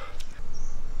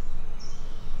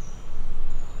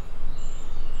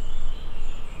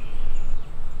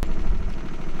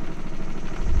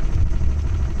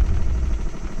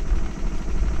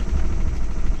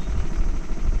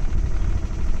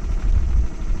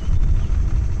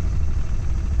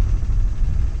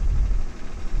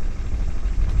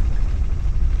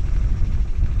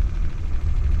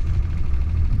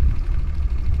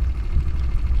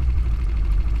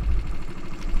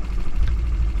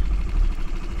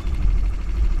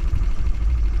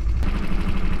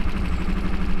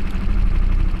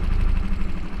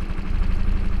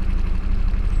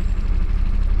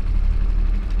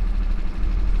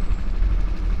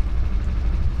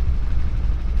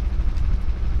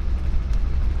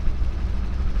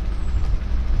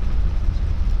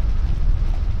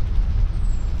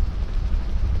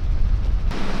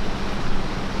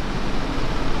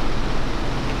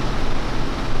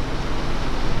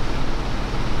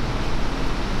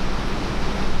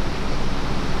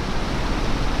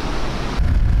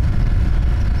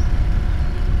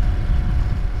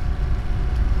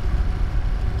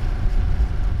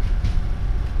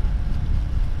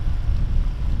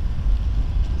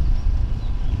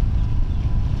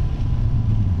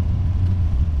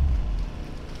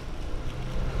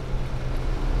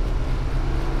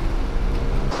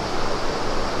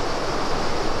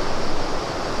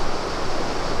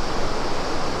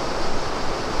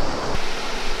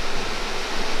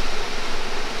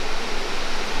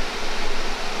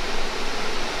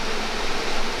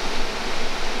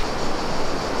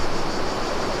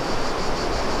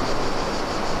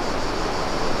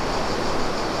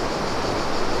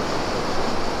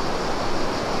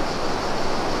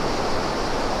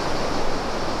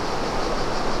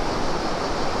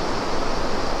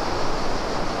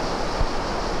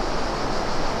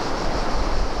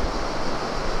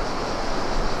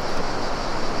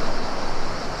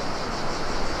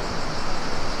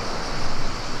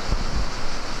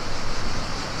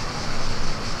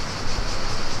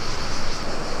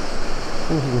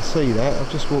 can see that.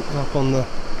 I've just walked up on the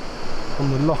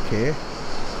lock here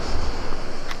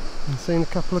and seen a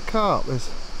couple of carp. There's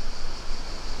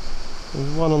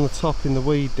one on the top in the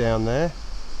weed down there,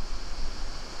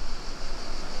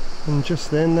 and just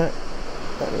then that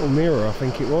little mirror, I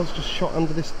think it was, just shot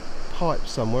under this pipe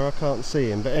somewhere. I can't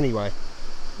see him, but anyway,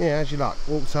 yeah, as you luck,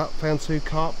 walked up, found 2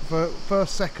 carp for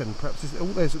first second. Perhaps oh,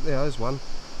 there's one.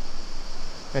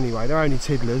 Anyway, they're only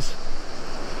tiddlers,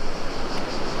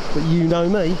 but you know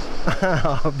me.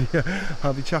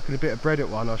 I'll be chucking a bit of bread at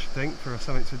one, I should think, for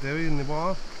something to do in the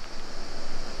wild.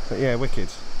 But yeah, wicked.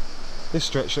 This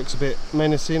stretch looks a bit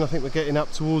menacing. I think we're getting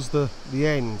up towards the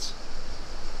end.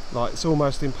 Like, it's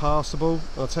almost impassable.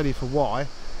 And I'll tell you for why.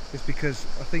 It's because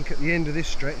I think at the end of this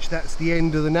stretch, that's the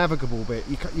end of the navigable bit.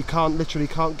 You literally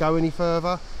can't go any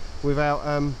further without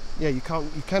yeah, you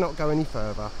cannot go any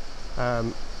further.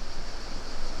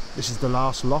 This is the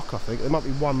last lock, I think. There might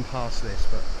be one past this,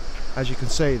 but as you can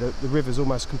see, the river's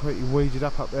almost completely weeded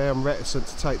up there. I'm reticent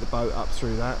to take the boat up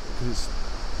through that because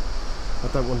I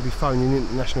don't want to be phoning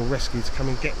international rescue to come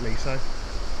and get me. So,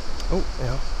 oh,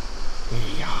 yeah,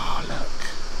 here you are, look,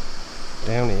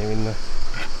 down here in the,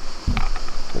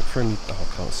 look for him. Oh,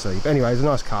 I can't see, but anyway, there's a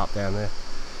nice carp down there.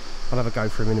 I'll have a go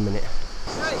for him in a minute.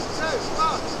 3, 2,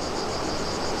 1.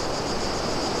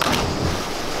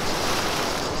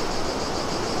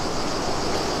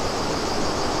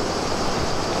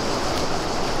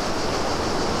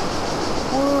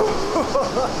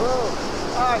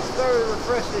 Ah, it's very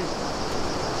refreshing.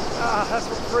 Ah, that's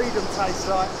what freedom tastes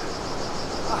like.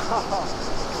 Ah.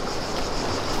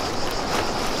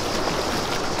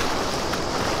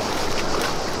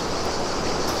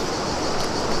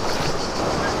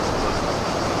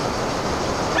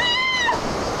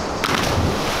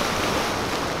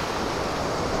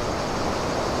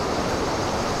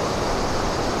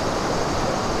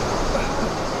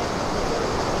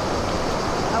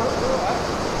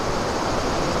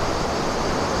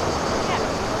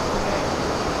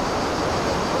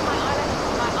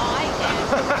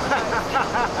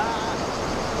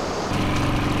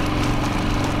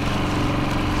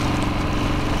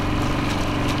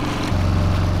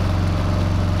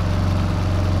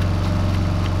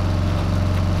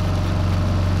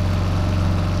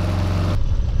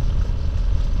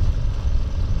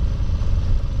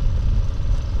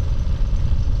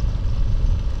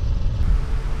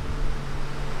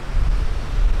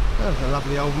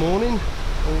 Lovely old morning,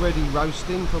 already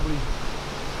roasting, probably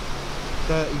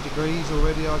 30 degrees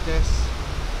already, I guess.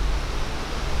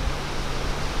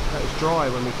 That was dry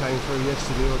when we came through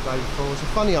yesterday or the day before. It's a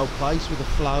funny old place with the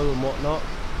flow and whatnot.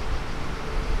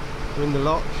 We're in the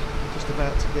lock, just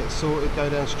about to get sorted, go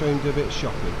downstream, do a bit of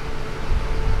shopping.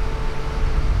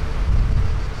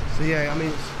 So yeah, I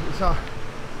mean,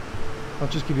 I'll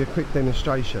just give you a quick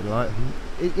demonstration. Like,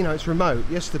 you know, it's remote.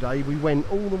 Yesterday we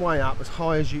went all the way up as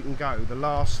high as you can go.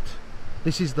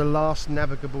 This is the last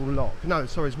navigable lock. No,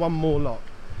 sorry, it's one more lock.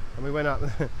 And we went up.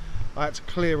 I had to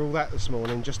clear all that this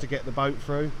morning just to get the boat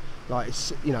through. Like,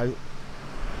 it's, you know,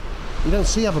 you don't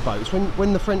see other boats.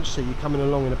 When the French see you coming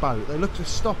along in a boat, they look to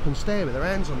stop and stare with their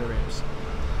hands on their hips.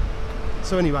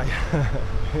 So anyway,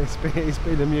 it's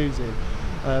been amusing.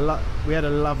 We had a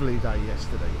lovely day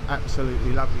yesterday,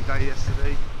 absolutely lovely day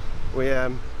yesterday. We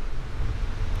don't know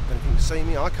if you can see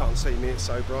me. I can't see me, it's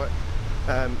so bright.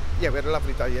 Yeah, we had a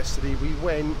lovely day yesterday. We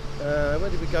went, where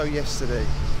did we go yesterday?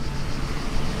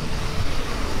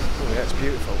 Oh yeah, it's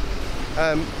beautiful.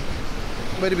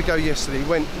 Where did we go yesterday? We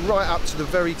went right up to the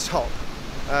very top,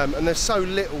 and there's so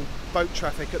little boat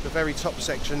traffic at the very top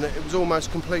section that it was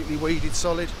almost completely weeded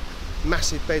solid.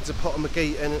 Massive beds of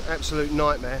Potamogeton, an absolute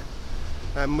nightmare.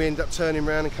 We ended up turning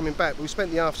around and coming back, but we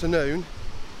spent the afternoon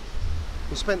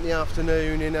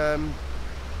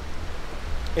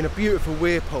in a beautiful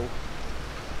weir pool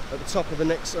at the top of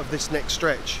this next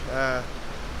stretch,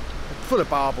 full of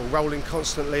barbel, rolling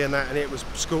constantly and that, and it was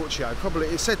scorchio. Probably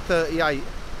it said 38,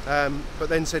 but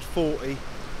then said 40.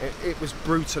 It was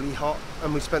brutally hot,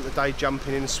 and we spent the day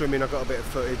jumping in and swimming. I got a bit of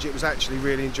footage. It was actually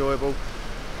really enjoyable.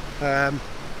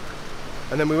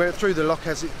 And then we went through the lock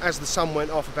as the sun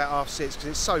went off about 6:30, because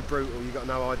it's so brutal, you got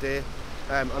no idea.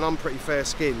 And I'm pretty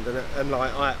fair-skinned, and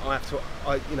like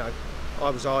you know, I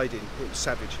was hiding. It was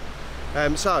savage.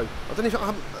 So I don't know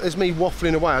if there's me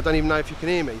waffling away. I don't even know if you can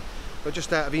hear me, but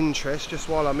just out of interest, just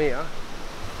while I'm here,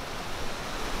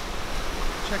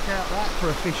 check out that for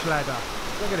a fish ladder.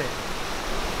 Look at it.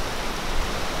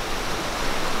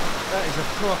 That is a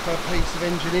proper piece of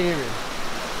engineering.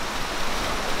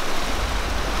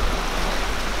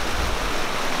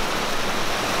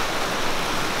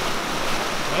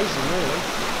 Amazing, really.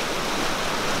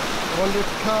 I wonder if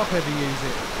the carp ever use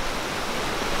it.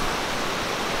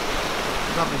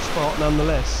 lovely spot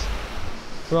nonetheless.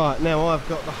 Right, now I've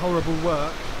got the horrible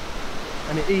work,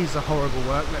 and it is a horrible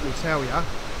work, let me tell you, of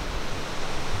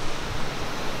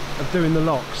doing the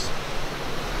locks.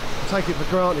 I take it for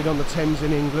granted on the Thames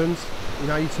in England, you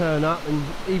know, you turn up and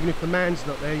even if the man's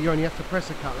not there, you only have to press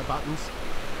a couple of buttons.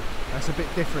 That's a bit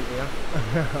different here,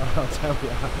 I'll tell you.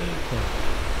 Yeah,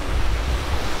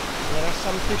 that's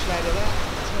some fish out of that,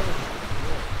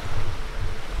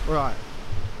 yeah. Right,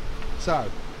 so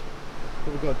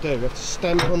what we've got to do, we have to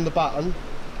stamp on the button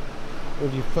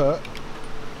with your foot.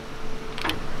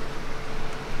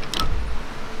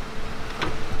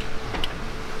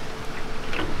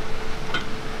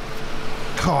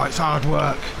 God, it's hard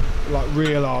work, like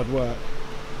real hard work.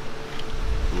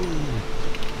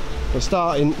 We're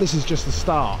starting, this is just the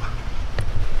start.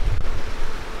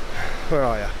 Where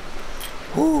are you?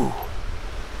 Woo! I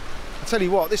tell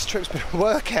you what, this trip's been a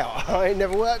workout. I ain't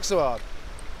never worked so hard.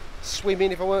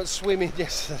 Swimming, if I weren't swimming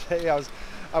yesterday, I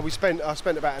spent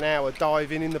about an hour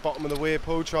diving in the bottom of the weir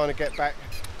pool trying to get back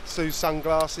Sue's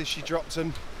sunglasses. She dropped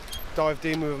them, dived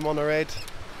in with them on her head.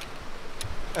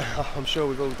 I'm sure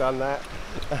we've all done that.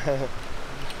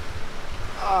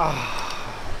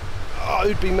 Oh,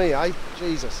 it'd be me, eh?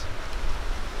 Jesus.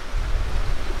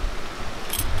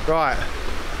 Right,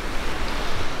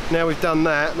 now we've done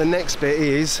that, the next bit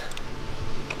is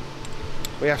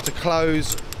we have to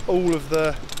close all of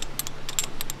the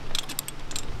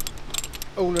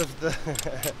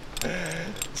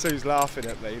Sue's laughing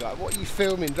at me like, what are you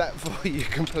filming that for, you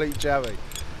complete Joey?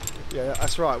 Yeah,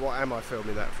 that's right, what am I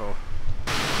filming that for?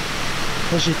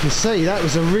 As you can see, that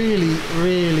was a really,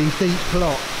 really deep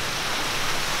lock.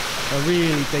 A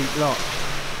really deep lock.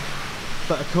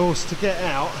 But of course, to get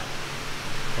out,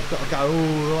 I've got to go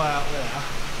all the way out there.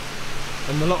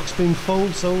 And the lock's been full,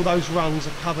 so all those rungs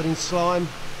are covered in slime.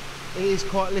 It is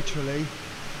quite literally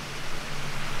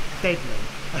deadly.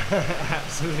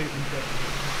 Absolutely deadly.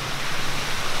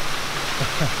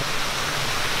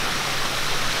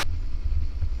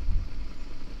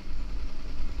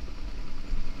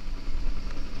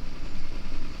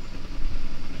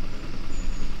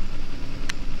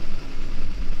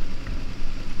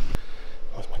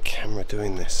 Why's my camera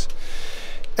doing this?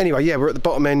 Anyway, yeah, we're at the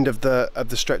bottom end of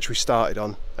the stretch we started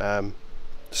on.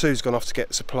 Sue's gone off to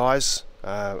get supplies.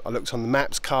 I looked on the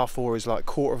maps, Carp is like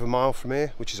 1/4 of a mile from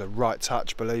here, which is a right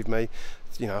touch, believe me.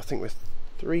 You know, I think we're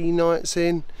 3 nights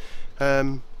in.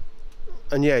 And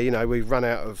yeah, you know, we've run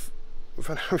out of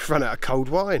cold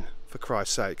wine, for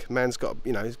Christ's sake. Man's got,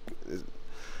 you know,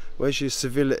 where's your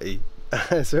civility?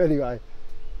 So anyway,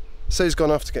 Sue's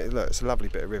gone off to get, look, it's a lovely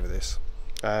bit of river this.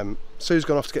 Sue's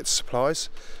gone off to get supplies.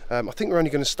 I think we're only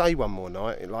going to stay one more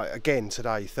night. Like again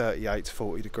today, 38 to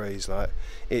 40 degrees. Like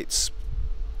it's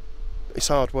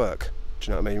hard work. Do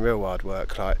you know what I mean? Real hard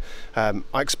work. Like I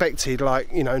expected, like,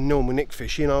 you know, normal Nick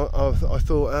fishing. I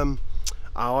thought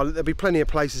oh, there'll be plenty of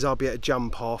places I'll be able to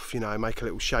jump off. You know, make a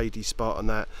little shady spot and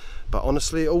that. But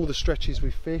honestly, all the stretches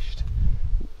we've fished,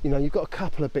 you know, you've got a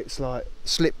couple of bits like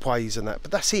slipways and that,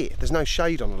 but that's it. There's no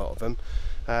shade on a lot of them.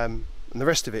 And the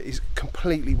rest of it is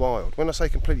completely wild. When I say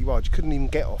completely wild, you couldn't even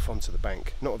get off onto the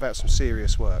bank, not without some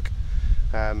serious work.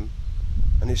 And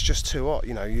it's just too hot,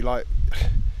 you know, you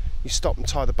stop and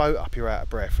tie the boat up, you're out of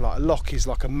breath. Like a lock is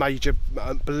like a major,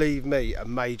 believe me, a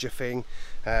major thing.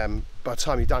 By the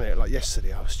time you've done it, like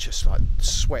yesterday, I was just like,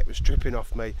 sweat was dripping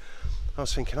off me. I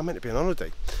was thinking, I'm meant to be on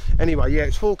holiday. Anyway, yeah,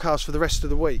 it's forecast for the rest of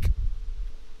the week.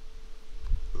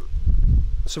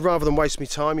 So rather than waste my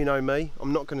time, you know me,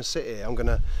 I'm not going to sit here. I'm going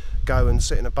to go and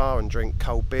sit in a bar and drink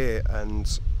cold beer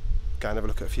and go and have a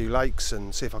look at a few lakes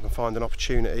and see if I can find an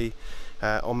opportunity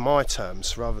on my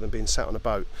terms rather than being sat on a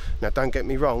boat. Now, don't get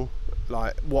me wrong,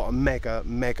 like what a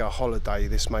mega holiday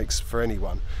this makes for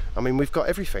anyone. I mean, we've got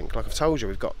everything. Like I've told you,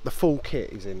 we've got the full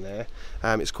kit is in there.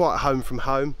 It's quite a home from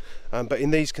home, but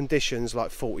in these conditions,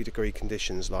 like 40-degree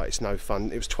conditions, like it's no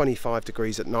fun. It was 25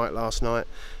 degrees at night last night,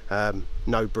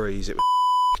 no breeze. It was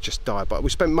just died. But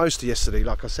we spent most of yesterday,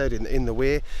 like I said, in the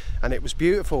weir, and it was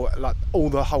beautiful. Like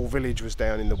the whole village was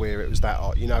down in the weir. It was that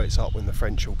hot. You know, it's hot when the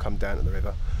French all come down to the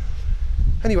river.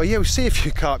 Anyway, yeah, we see a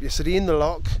few carp yesterday in the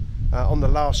lock. On the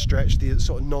last stretch, the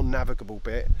sort of non-navigable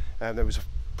bit, there was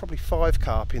probably 5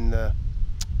 carp in the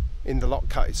lock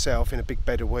cut itself, in a big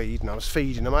bed of weed, and I was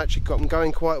feeding them. I actually got them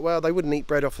going quite well. They wouldn't eat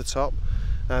bread off the top,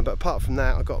 but apart from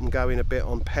that, I got them going a bit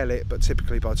on pellet. But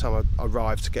typically, by the time I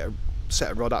arrived to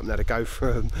set a rod up and had to go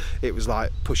for them, it was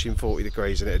like pushing 40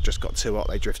 degrees, and it had just got too hot.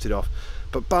 They drifted off.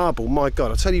 But barbel, my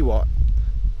God, I tell you what,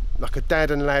 like a dad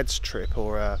and lads trip,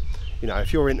 or you know,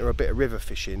 if you're into a bit of river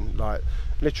fishing, like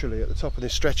literally at the top of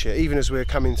this stretch here, even as we were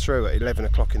coming through at 11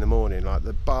 o'clock in the morning, like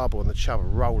the barbel and the chub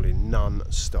rolling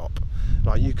non-stop.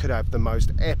 Like you could have the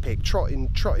most epic trotting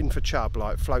for chub,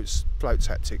 like float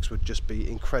tactics would just be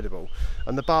incredible.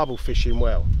 And the barbel fishing,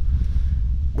 well,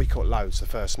 we caught loads the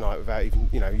first night without even,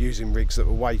 you know, using rigs that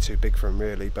were way too big for them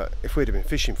really. But if we'd have been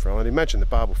fishing for them, I'd imagine the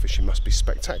barbel fishing must be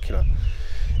spectacular.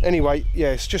 Anyway,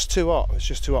 yeah, it's just too hot. It's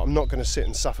just too hot. I'm not going to sit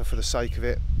and suffer for the sake of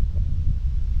it.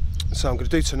 So I'm going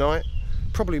to do tonight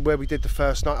probably where we did the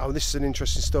first night. Oh, this is an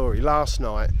interesting story. Last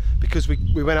night, because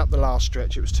we went up the last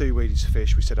stretch, it was too weedy to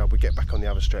fish. We said, oh, we'll get back on the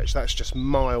other stretch. That's just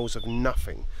miles of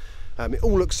nothing. It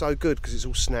all looks so good because it's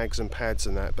all snags and pads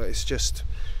and that, but it's just,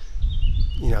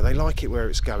 you know, they like it where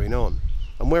it's going on.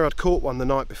 And where I'd caught one the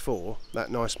night before,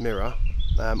 that nice mirror,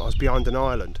 I was behind an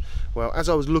island. Well, as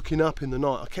I was looking up in the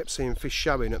night, I kept seeing fish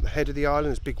showing at the head of the island.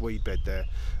 There's a big weed bed there,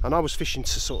 and I was fishing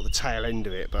to sort of the tail end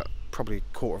of it, but probably a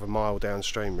quarter of a mile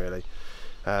downstream really.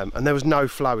 And there was no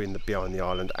flow in behind the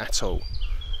island at all.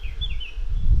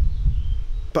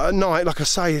 But at night, like I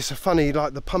say, it's a funny,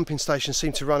 like the pumping stations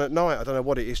seem to run at night. I don't know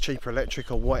what it is, cheaper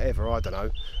electric or whatever, I don't know.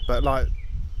 But like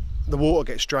the water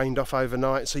gets drained off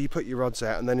overnight, so you put your rods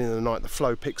out and then in the night the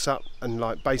flow picks up and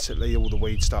like basically all the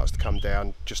weed starts to come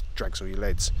down, just drags all your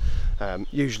leads.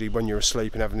 Usually when you're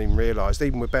asleep and haven't even realised,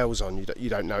 even with bells on, you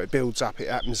don't know, it builds up, it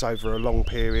happens over a long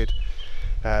period.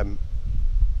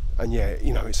 And yeah,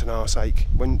 you know, it's an arse ache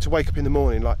to wake up in the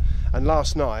morning. Like, and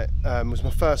last night was my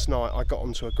first night I got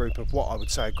onto a group of what I would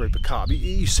say a group of carp.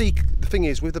 You see, the thing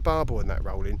is with the barbel and that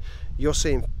rolling, you're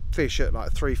seeing fish at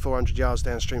like 300-400 yards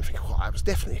downstream, thinking, oh, that was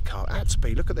definitely a carp, it had to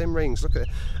be, look at them rings, look at it,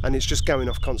 and it's just going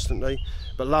off constantly.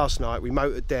 But last night we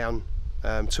motored down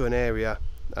to an area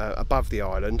above the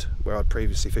island where I'd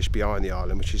previously fished behind the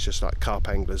island, which is just like carp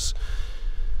anglers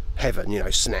heaven, you know,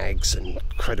 snags and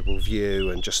incredible view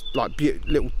and just like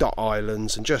little dot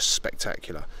islands and just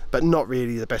spectacular, but not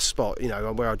really the best spot. You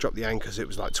know, where I dropped the anchors, it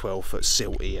was like 12 foot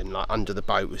silty, and like under the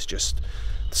boat was just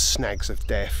snags of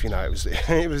death. You know,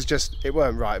 it was just, it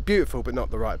weren't right. Beautiful, but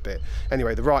not the right bit.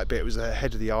 Anyway, the right bit was the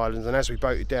head of the island, and as we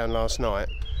boated down last night,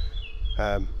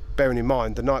 bearing in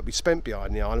mind the night we spent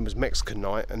behind the island was Mexican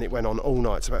night, and it went on all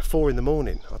night. It's about 4 in the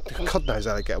morning. God knows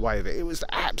how they get away with it. It was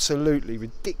absolutely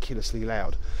ridiculously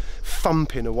loud,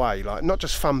 thumping away, like not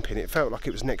just thumping, it felt like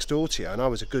it was next door to you, and I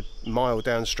was a good mile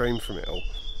downstream from it all.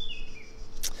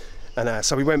 And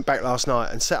so we went back last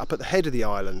night and set up at the head of the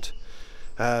island.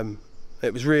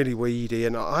 It was really weedy,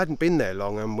 and I hadn't been there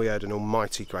long, and we had an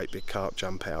almighty great big carp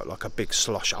jump out, like a big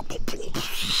slosh up.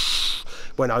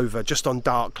 Went over just on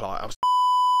dark light.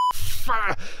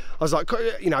 I was like,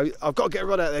 you know, I've got to get a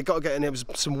rod out there, got to get, and there was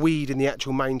some weed in the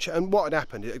actual main and what had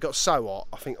happened, it got so hot,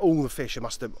 I think all the fish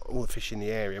in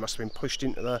the area must have been pushed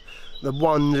into the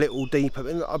one little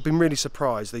deeper. I've been really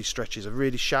surprised, these stretches are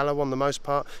really shallow on the most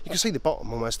part. You can see the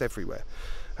bottom almost everywhere.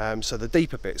 So the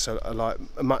deeper bits are like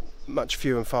much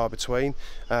few and far between,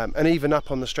 and even up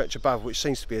on the stretch above, which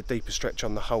seems to be a deeper stretch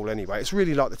on the whole anyway, it's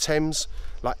really like the Thames.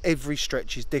 Like every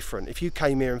stretch is different. If you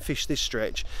came here and fished this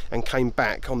stretch and came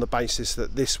back on the basis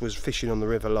that this was fishing on the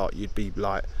River Lot, you'd be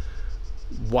like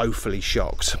woefully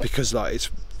shocked, because like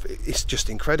it's just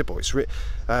incredible. It's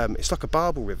like a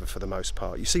barbel river for the most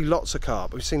part. You see lots of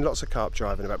carp. We've seen lots of carp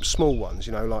driving about, small ones,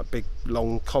 you know, like big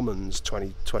long commons,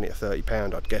 20 or 30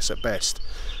 pound, I'd guess at best.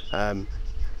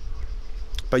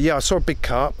 But yeah, I saw a big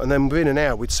carp, and then within an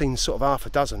hour we'd seen sort of half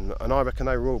a dozen, and I reckon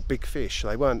they were all big fish.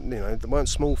 They weren't, you know, they weren't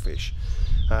small fish.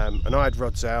 And I had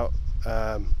rods out,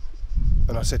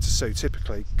 and I said to Sue,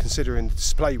 typically, considering the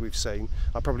display we've seen,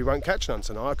 I probably won't catch none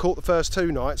tonight. I caught the first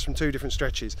 2 nights from 2 different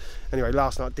stretches. Anyway,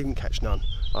 last night didn't catch none.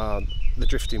 The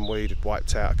drifting weed had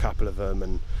wiped out a couple of them,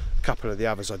 and a couple of the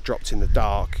others I dropped in the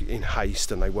dark in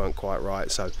haste, and they weren't quite right.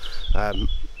 So,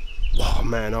 oh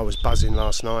man, I was buzzing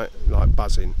last night, like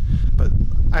buzzing. But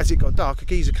as it got dark, a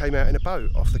geezer came out in a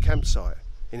boat off the campsite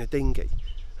in a dinghy,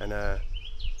 and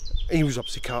he was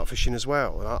obviously carp fishing as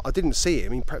well. And I didn't see him. I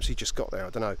mean, perhaps he just got there, I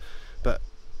don't know. But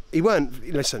he weren't,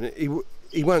 listen,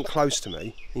 he weren't close to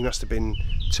me. He must have been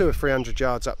 200 or 300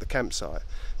 yards up the campsite,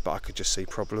 but I could just see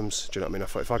problems. Do you know what I mean? I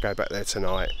thought if I go back there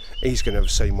tonight, he's going to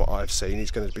have seen what I've seen. He's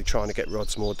going to be trying to get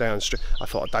rods more downstream. I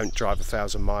thought, I don't drive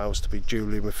 1,000 miles to be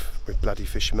duelling with bloody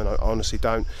fishermen. I honestly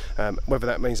don't. Whether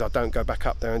that means I don't go back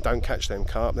up there and don't catch them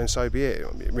carp, then so be it.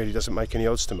 It really doesn't make any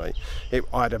odds to me.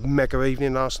 I had a mega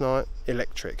evening last night,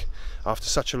 electric. After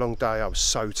such a long day, I was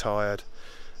so tired.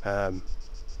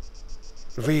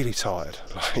 really tired.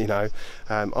 You know,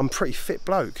 I'm a pretty fit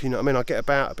bloke, you know what I mean. I get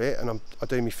about a bit and I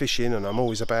do my fishing and I'm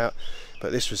always about,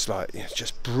 but this was like, you know,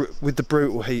 just with the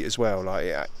brutal heat as well,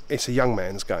 like it's a young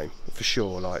man's game for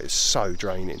sure. Like, it's so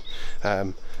draining.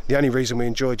 The only reason we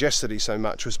enjoyed yesterday so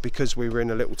much was because we were in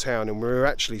a little town and we were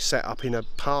actually set up in a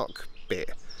park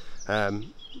bit,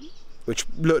 which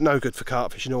looked no good for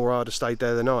carp fishing, or I'd have stayed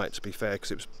there the night, to be fair,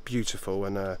 because it was beautiful.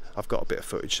 And I've got a bit of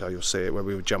footage so you'll see it, where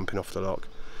we were jumping off the lock.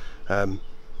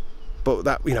 But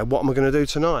that, you know, what am I going to do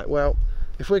tonight? Well,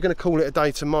 if we're going to call it a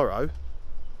day tomorrow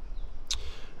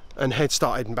and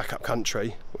start heading back up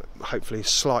country, hopefully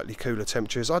slightly cooler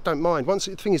temperatures, I don't mind.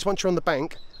 The thing is, once you're on the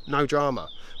bank, no drama.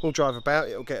 We'll drive about,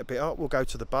 it'll get a bit hot, we'll go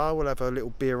to the bar, we'll have a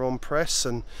little beer on press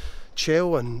and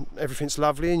chill, and everything's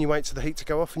lovely, and you wait for the heat to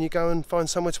go off and you go and find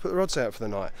somewhere to put the rods out for the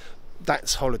night.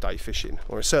 That's holiday fishing,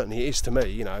 or it certainly is to me.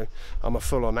 You know, I'm a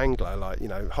full-on angler. Like, you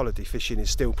know, holiday fishing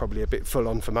is still probably a bit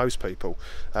full-on for most people,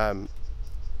 but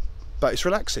it's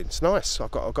relaxing, it's nice. I've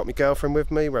got my girlfriend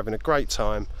with me, we're having a great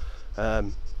time.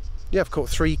 Yeah, I've caught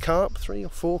 3 or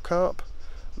 4 carp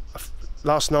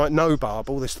last night. No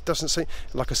barbel. This doesn't seem,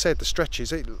 like I said, the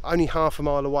stretches, only half a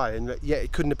mile away, and yet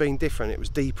it couldn't have been different. It was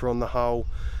deeper on the hole,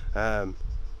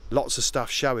 lots of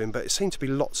stuff showing, but it seemed to be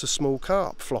lots of small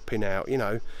carp flopping out. You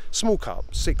know, small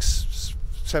carp, 6,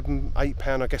 7, 8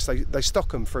 pound. I guess they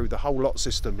stock them through the whole lot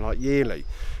system, like yearly,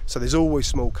 so there's always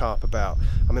small carp about.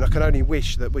 I mean, I can only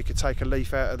wish that we could take a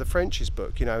leaf out of the French's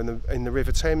book, you know, in the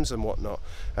River Thames and whatnot,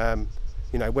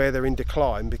 you know, where they're in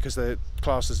decline because they're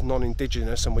classed as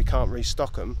non-indigenous and we can't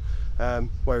restock them,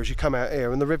 whereas you come out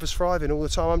here and the river's thriving all the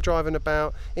time. I'm driving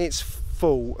about, it's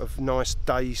full of nice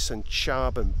dace and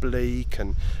chub and bleak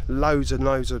and loads and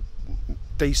loads of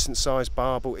decent sized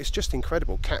barbel. It's just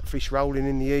incredible. Catfish rolling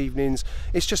in the evenings.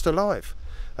 It's just alive,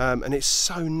 and it's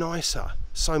so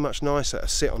much nicer to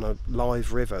sit on a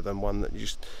live river than one that you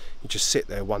just sit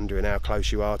there wondering how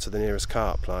close you are to the nearest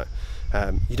carp. Like,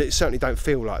 you certainly don't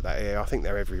feel like that here. I think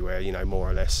they're everywhere, you know, more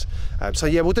or less. So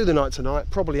yeah, we'll do the night tonight,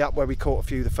 probably up where we caught a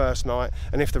few the first night,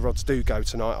 and if the rods do go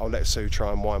tonight, I'll let Sue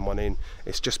try and wind one in.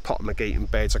 It's just pot McGeet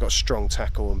and beds. I've got strong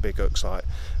tackle and big hooks, like,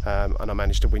 and I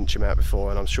managed to winch him out before,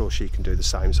 and I'm sure she can do the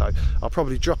same. So I'll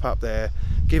probably drop up there,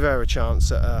 give her a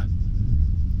chance at a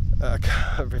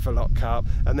River Lot carp,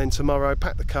 and then tomorrow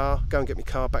pack the car, go and get my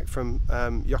car back from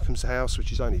Yockham's house,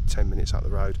 which is only 10 minutes up the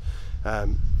road,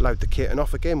 load the kit and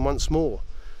off again once more.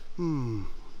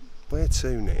 Where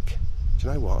to, Nick? Do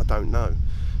you know what? I don't know.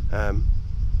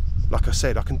 Like I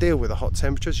said, I can deal with the hot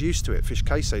temperatures, used to it. Fish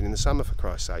casein in the summer, for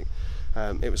Christ's sake.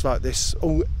 It was like this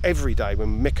every day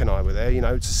when Mick and I were there, you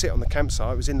know, to sit on the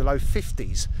campsite. It was in the low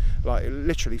 50s, like it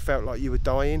literally felt like you were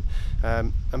dying.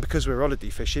 And because we were holiday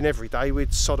fishing, every day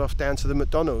we'd sod off down to the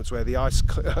McDonald's where the ice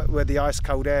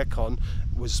cold aircon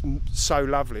was so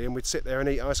lovely, and we'd sit there and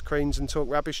eat ice creams and talk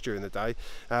rubbish during the day,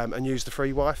 and use the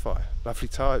free Wi-Fi. Lovely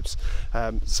times.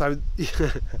 So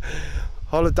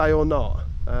holiday or not,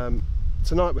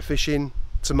 tonight we're fishing,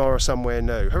 tomorrow somewhere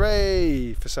new.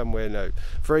 Hooray for somewhere new.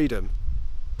 Freedom.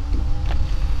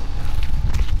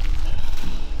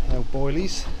 Now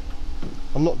boilies,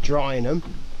 I'm not drying them.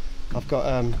 I've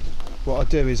got what I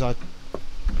do is I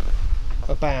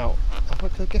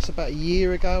guess about a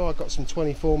year ago I got some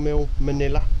 24mm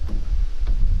manila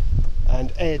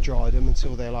and air dried them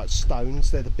until they're like stones.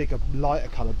 They're the bigger, lighter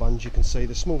coloured ones you can see.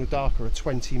 The smaller, darker are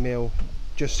 20mm,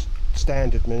 just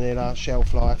standard manila,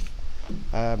 shelf life.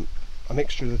 A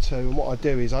mixture of the two, and what I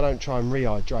do is I don't try and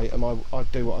rehydrate them. I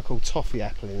do what I call toffee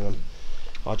appling them.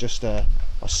 I just I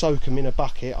soak them in a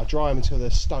bucket, I dry them until they're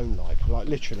stone like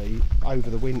literally over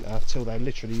the winter, till they're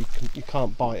literally, you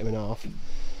can't bite them in half.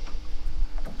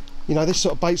 You know, this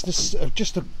sort of bait's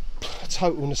just a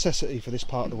total necessity for this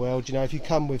part of the world. You know, if you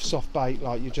come with soft bait,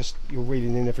 like you're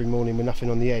reeling in every morning with nothing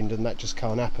on the end, and that just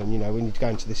can't happen, you know, when you go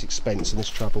into this expense and this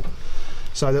trouble.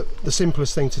 So the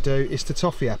simplest thing to do is to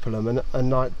toffee apple them and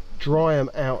like dry them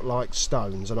out like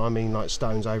stones, and I mean like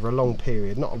stones, over a long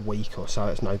period, not a week or so.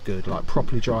 It's no good. Like,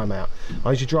 properly dry them out. I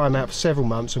usually dry them out for several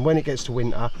months, and when it gets to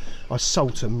winter I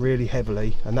salt them really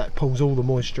heavily, and that pulls all the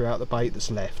moisture out the bait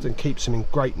that's left and keeps them in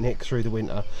great nick through the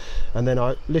winter. And then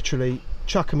I literally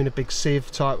chuck them in a big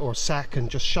sieve type or a sack and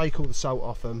just shake all the salt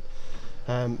off them.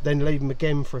 Then leave them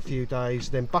again for a few days,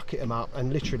 then bucket them up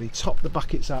and literally top the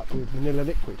buckets up with manila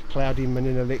liquid, cloudy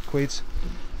manila liquids,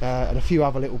 and a few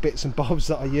other little bits and bobs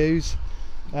that I use,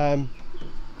 and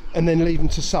then leave them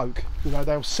to soak. You know,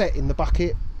 they'll set in the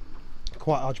bucket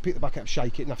quite hard. You pick the bucket up,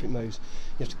 shake it, nothing moves.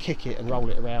 You have to kick it and roll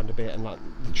it around a bit, and like,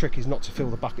 the trick is not to fill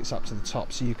the buckets up to the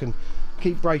top, so you can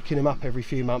keep breaking them up every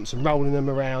few months and rolling them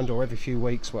around, or every few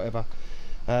weeks, whatever.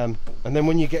 And then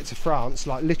when you get to France,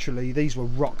 like literally these were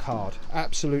rock hard,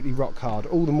 absolutely rock hard.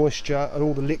 All the moisture and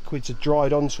all the liquids had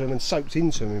dried onto them and soaked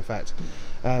into them, in fact.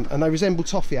 And they resemble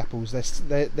toffee apples.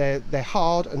 They're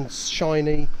hard and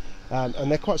shiny,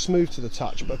 and they're quite smooth to the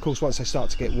touch, but of course once they start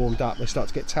to get warmed up they start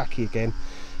to get tacky again,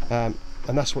 and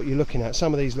that's what you're looking at.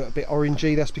 Some of these look a bit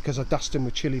orangey. That's because I dust them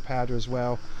with chili powder as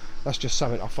well. That's just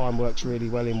something I find works really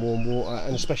well in warm water,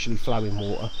 and especially flowing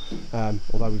water,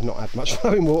 although we've not had much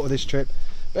flowing water this trip.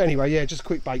 But anyway, yeah, just a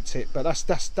quick bait tip. But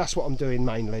that's what I'm doing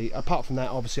mainly. Apart from that,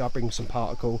 obviously I bring some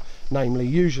particle, namely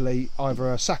usually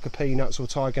either a sack of peanuts or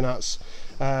tiger nuts,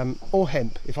 or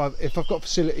hemp. If I've got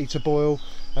facility to boil,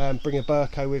 bring a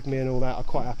Burko with me and all that, I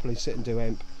quite happily sit and do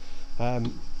hemp.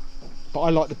 But I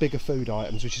like the bigger food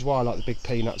items, which is why I like the big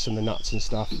peanuts and the nuts and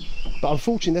stuff. But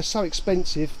unfortunately they're so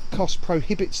expensive, cost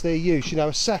prohibits their use. You know,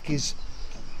 a sack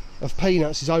of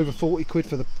peanuts is over 40 quid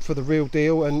for the real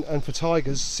deal, and for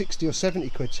tigers 60 or 70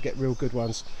 quid to get real good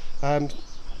ones.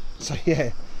 So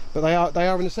yeah, but they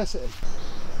are a necessity.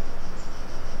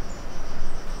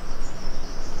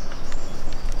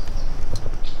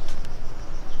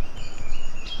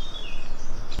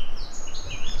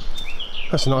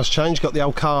 That's a nice change. Got the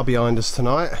old car behind us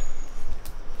tonight,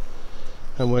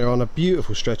 and we're on a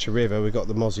beautiful stretch of river. We've got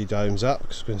the mozzie domes up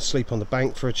because we're going to sleep on the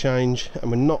bank for a change, and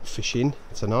we're not fishing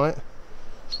tonight.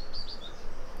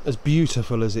 As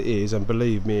beautiful as it is, and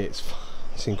believe me, it's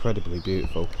incredibly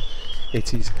beautiful,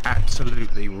 it is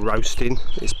absolutely roasting.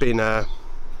 It's been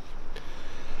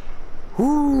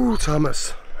ooh,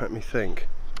 Thomas, let me think.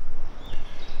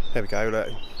 There we go, look,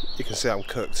 you can see I'm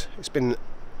cooked. It's been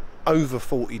over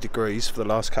 40 degrees for the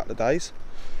last couple of days,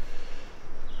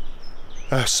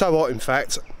 so hot in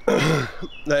fact that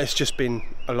it's just been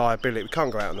a liability. We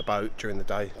can't go out on the boat during the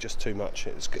day, just too much.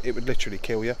 It would literally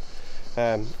kill you.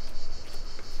 And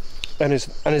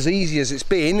as easy as it's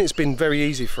been very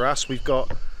easy for us. We've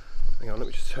got, hang on, let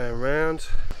me just turn around,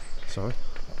 sorry,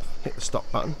 hit the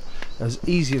stop button. As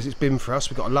easy as it's been for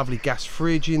us, we've got a lovely gas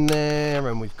fridge in there,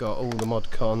 and we've got all the mod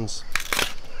cons.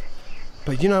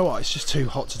 But you know what, it's just too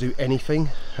hot to do anything.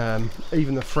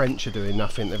 Even the French are doing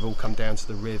nothing. They've all come down to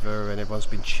the river and everyone's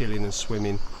been chilling and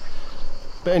swimming.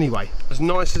 But anyway, as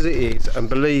nice as it is, and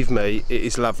believe me, it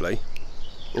is lovely,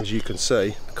 as you can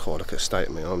see. God, look at the state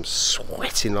of me. I'm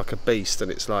sweating like a beast,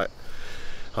 and it's like,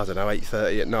 I don't know,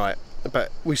 8:30 at night.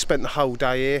 But we spent the whole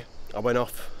day here. I went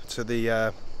off to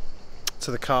the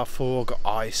Carrefour, got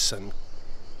ice and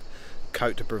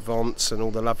Côte de Provence and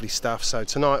all the lovely stuff. So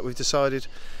tonight we've decided,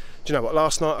 do you know what,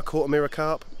 last night I caught a mirror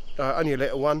carp, only a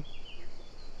little one,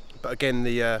 but again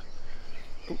the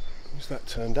was that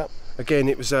turned up again,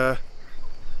 it was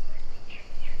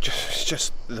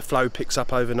just the flow picks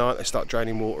up overnight, they start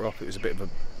draining water off. It was a bit of a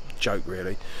joke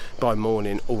really. By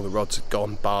morning all the rods had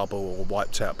gone barbel or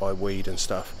wiped out by weed and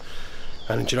stuff,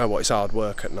 and do you know what, it's hard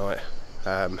work at night.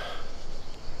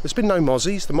 There's been no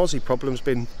mozzies. The mozzie problem's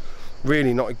been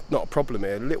really not a problem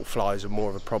here. Little flies are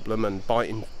more of a problem, and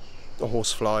biting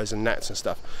horse flies and gnats and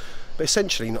stuff, but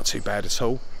essentially not too bad at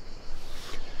all.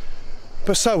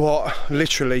 But so what,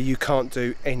 literally you can't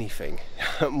do anything.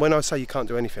 When I say you can't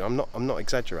do anything, I'm not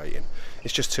exaggerating.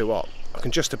 It's just too hot. I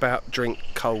can just about drink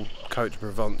cold Côte de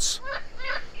Provence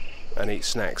and eat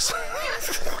snacks.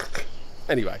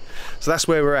 Anyway, so that's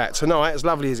where we're at tonight. As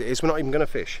lovely as it is, we're not even going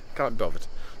to fish, can't be bothered,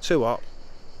 too hot.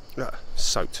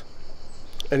 Soaked.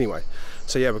 Anyway,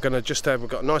 so yeah, we're gonna just we've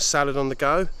got a nice salad on the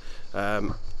go. I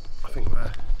think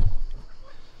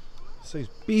so he's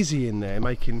busy in there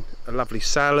making a lovely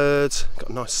salad. Got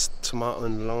a nice tomato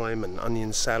and lime and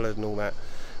onion salad and all that.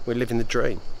 We're living the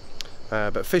dream.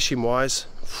 But fishing wise,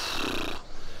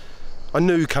 I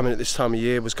knew coming at this time of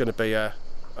year was going to be a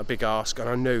big ask, and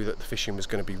I knew that the fishing was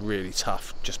going to be really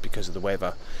tough just because of the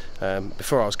weather.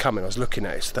 Before I was coming, I was looking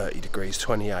at it's 30 degrees,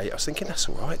 28. I was thinking that's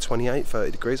all right, 28,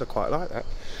 30 degrees, I quite like that.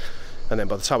 And then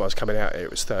by the time I was coming out here, it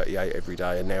was 38 every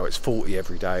day, and now it's 40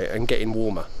 every day and getting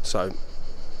warmer. So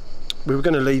we were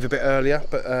going to leave a bit earlier,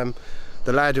 but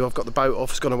the lad who I've got the boat off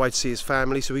has gone away to see his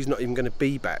family, so he's not even going to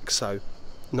be back. So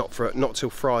not till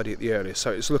Friday at the earliest.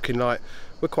 So it's looking like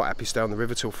we're quite happy to stay on the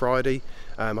river till Friday.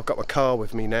 I've got my car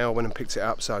with me now. I went and picked it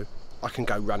up, so I can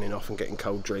go running off and getting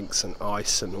cold drinks and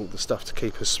ice and all the stuff to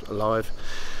keep us alive.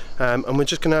 And we're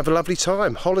just going to have a lovely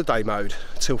time, holiday mode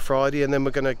till Friday, and then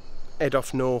we're going to head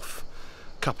off north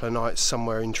a couple of nights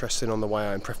somewhere interesting on the way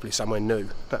home, preferably somewhere new.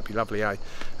 That'd be lovely, eh?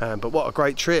 But what a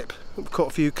great trip. We've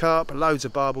caught a few carp, loads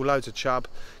of barbel, loads of chub.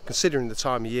 Considering the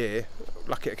time of year,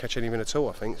 lucky to catch anything at all,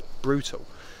 I think. It's brutal.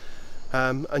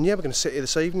 And yeah, we're going to sit here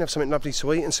this evening, have something lovely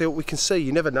to eat and see what we can see.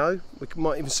 You never know, we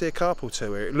might even see a carp or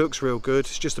two here. It looks real good.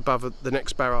 It's just above the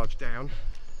next barrage down.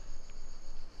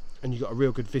 and you've got a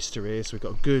real good vista here, so we've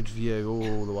got a good view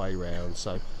all the way round.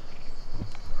 So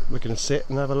we're going to sit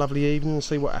and have a lovely evening and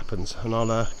see what happens, and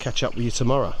I'll catch up with you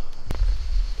tomorrow.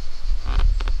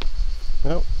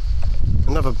 Well,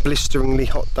 another blisteringly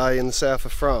hot day in the south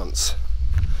of France.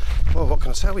 Well, what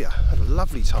can I tell you? I had a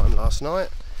lovely time last night,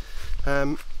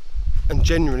 and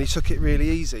generally took it really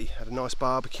easy. Had a nice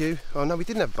barbecue. Oh no, we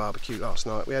didn't have barbecue last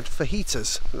night. We had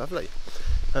fajitas, lovely,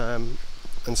 and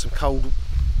some cold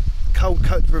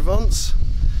Côte de Provence.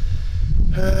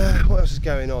 What else is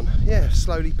going on? Yeah,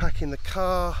 slowly packing the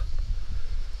car.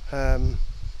 Yeah,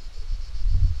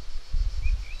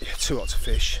 too hot to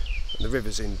fish. The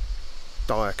river's in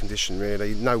dire condition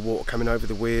really. No water coming over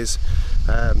the weirs.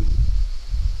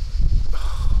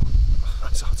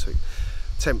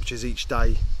 Temperatures each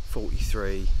day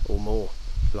 43 or more,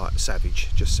 like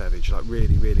savage, just savage, like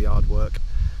really hard work.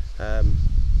 And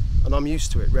I'm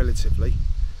used to it relatively.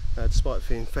 Despite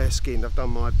being fair-skinned, I've done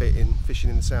my bit in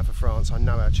fishing in the south of France. I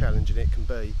know how challenging it can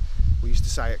be. We used to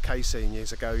say at Cassine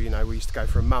years ago, you know, we used to go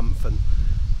for a month, and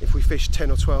if we fished 10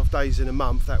 or 12 days in a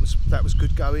month, that was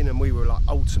good going, and we were like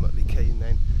ultimately keen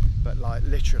then. But like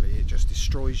literally, it just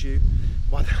destroys you.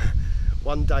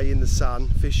 One day in the sun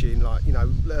fishing, like, you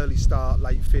know, early start,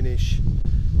 late finish,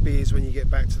 beers when you get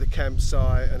back to the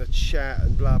campsite, and a chat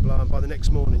and blah blah, and by the next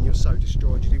morning you're so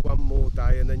destroyed. You do one more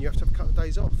day and then you have to have a couple of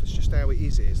days off. It's just how it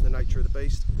is here. It's the nature of the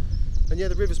beast. And yeah,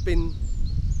 the river's been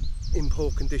in poor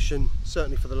condition,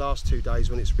 certainly for the last 2 days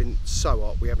when it's been so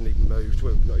hot. We haven't even moved.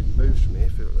 Well, we've not even moved from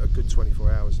here for a good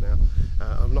 24 hours now.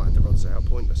 I've not had the rods out,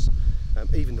 pointless.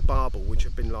 Even the barbel, which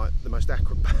have been like the most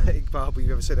acrobatic barbel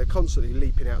you've ever seen, they're constantly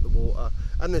leaping out the water,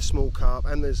 and there's small carp,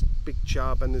 and there's big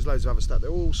chub, and there's loads of other stuff. They're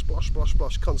all splosh splosh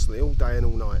splosh constantly, all day and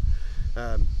all night.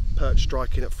 Perch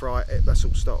striking at fright, that's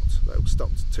all stopped. That all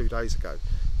stopped 2 days ago.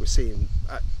 We're seeing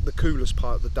at the coolest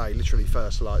part of the day, literally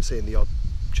first light, seeing the odd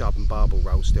chub and barbel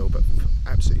roll still, but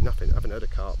absolutely nothing. I haven't heard a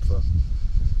carp for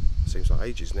seems like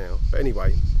ages now. But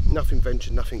anyway, nothing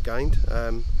ventured, nothing gained.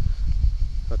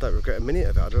 I don't regret a minute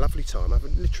of it. I had a lovely time. I've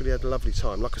literally had a lovely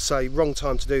time. Like I say, wrong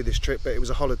time to do this trip, but it was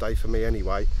a holiday for me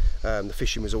anyway. The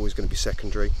fishing was always going to be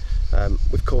secondary.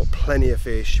 We've caught plenty of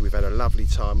fish. We've had a lovely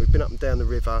time. We've been up and down the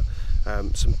river.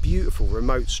 Some beautiful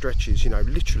remote stretches, you know,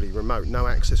 literally remote, no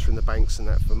access from the banks and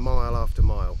that for mile after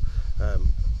mile. A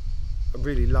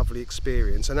really lovely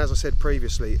experience. And as I said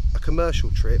previously, a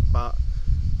commercial trip, but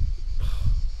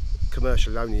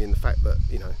commercial only in the fact that,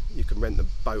 you know, you can rent the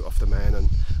boat off the man and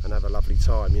have a lovely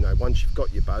time. You know, once you've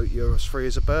got your boat, you're as free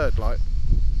as a bird. Like,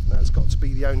 that's got to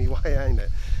be the only way, ain't it?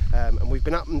 And we've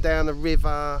been up and down the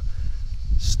river,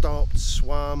 stopped,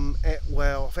 swum, ate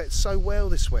well. I've ate so well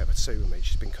this week. But Sue with me,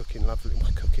 she's been cooking lovely,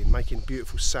 making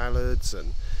beautiful salads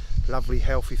and lovely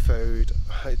healthy food.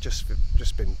 It's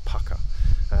just been pucker.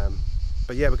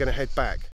 But yeah, we're going to head back.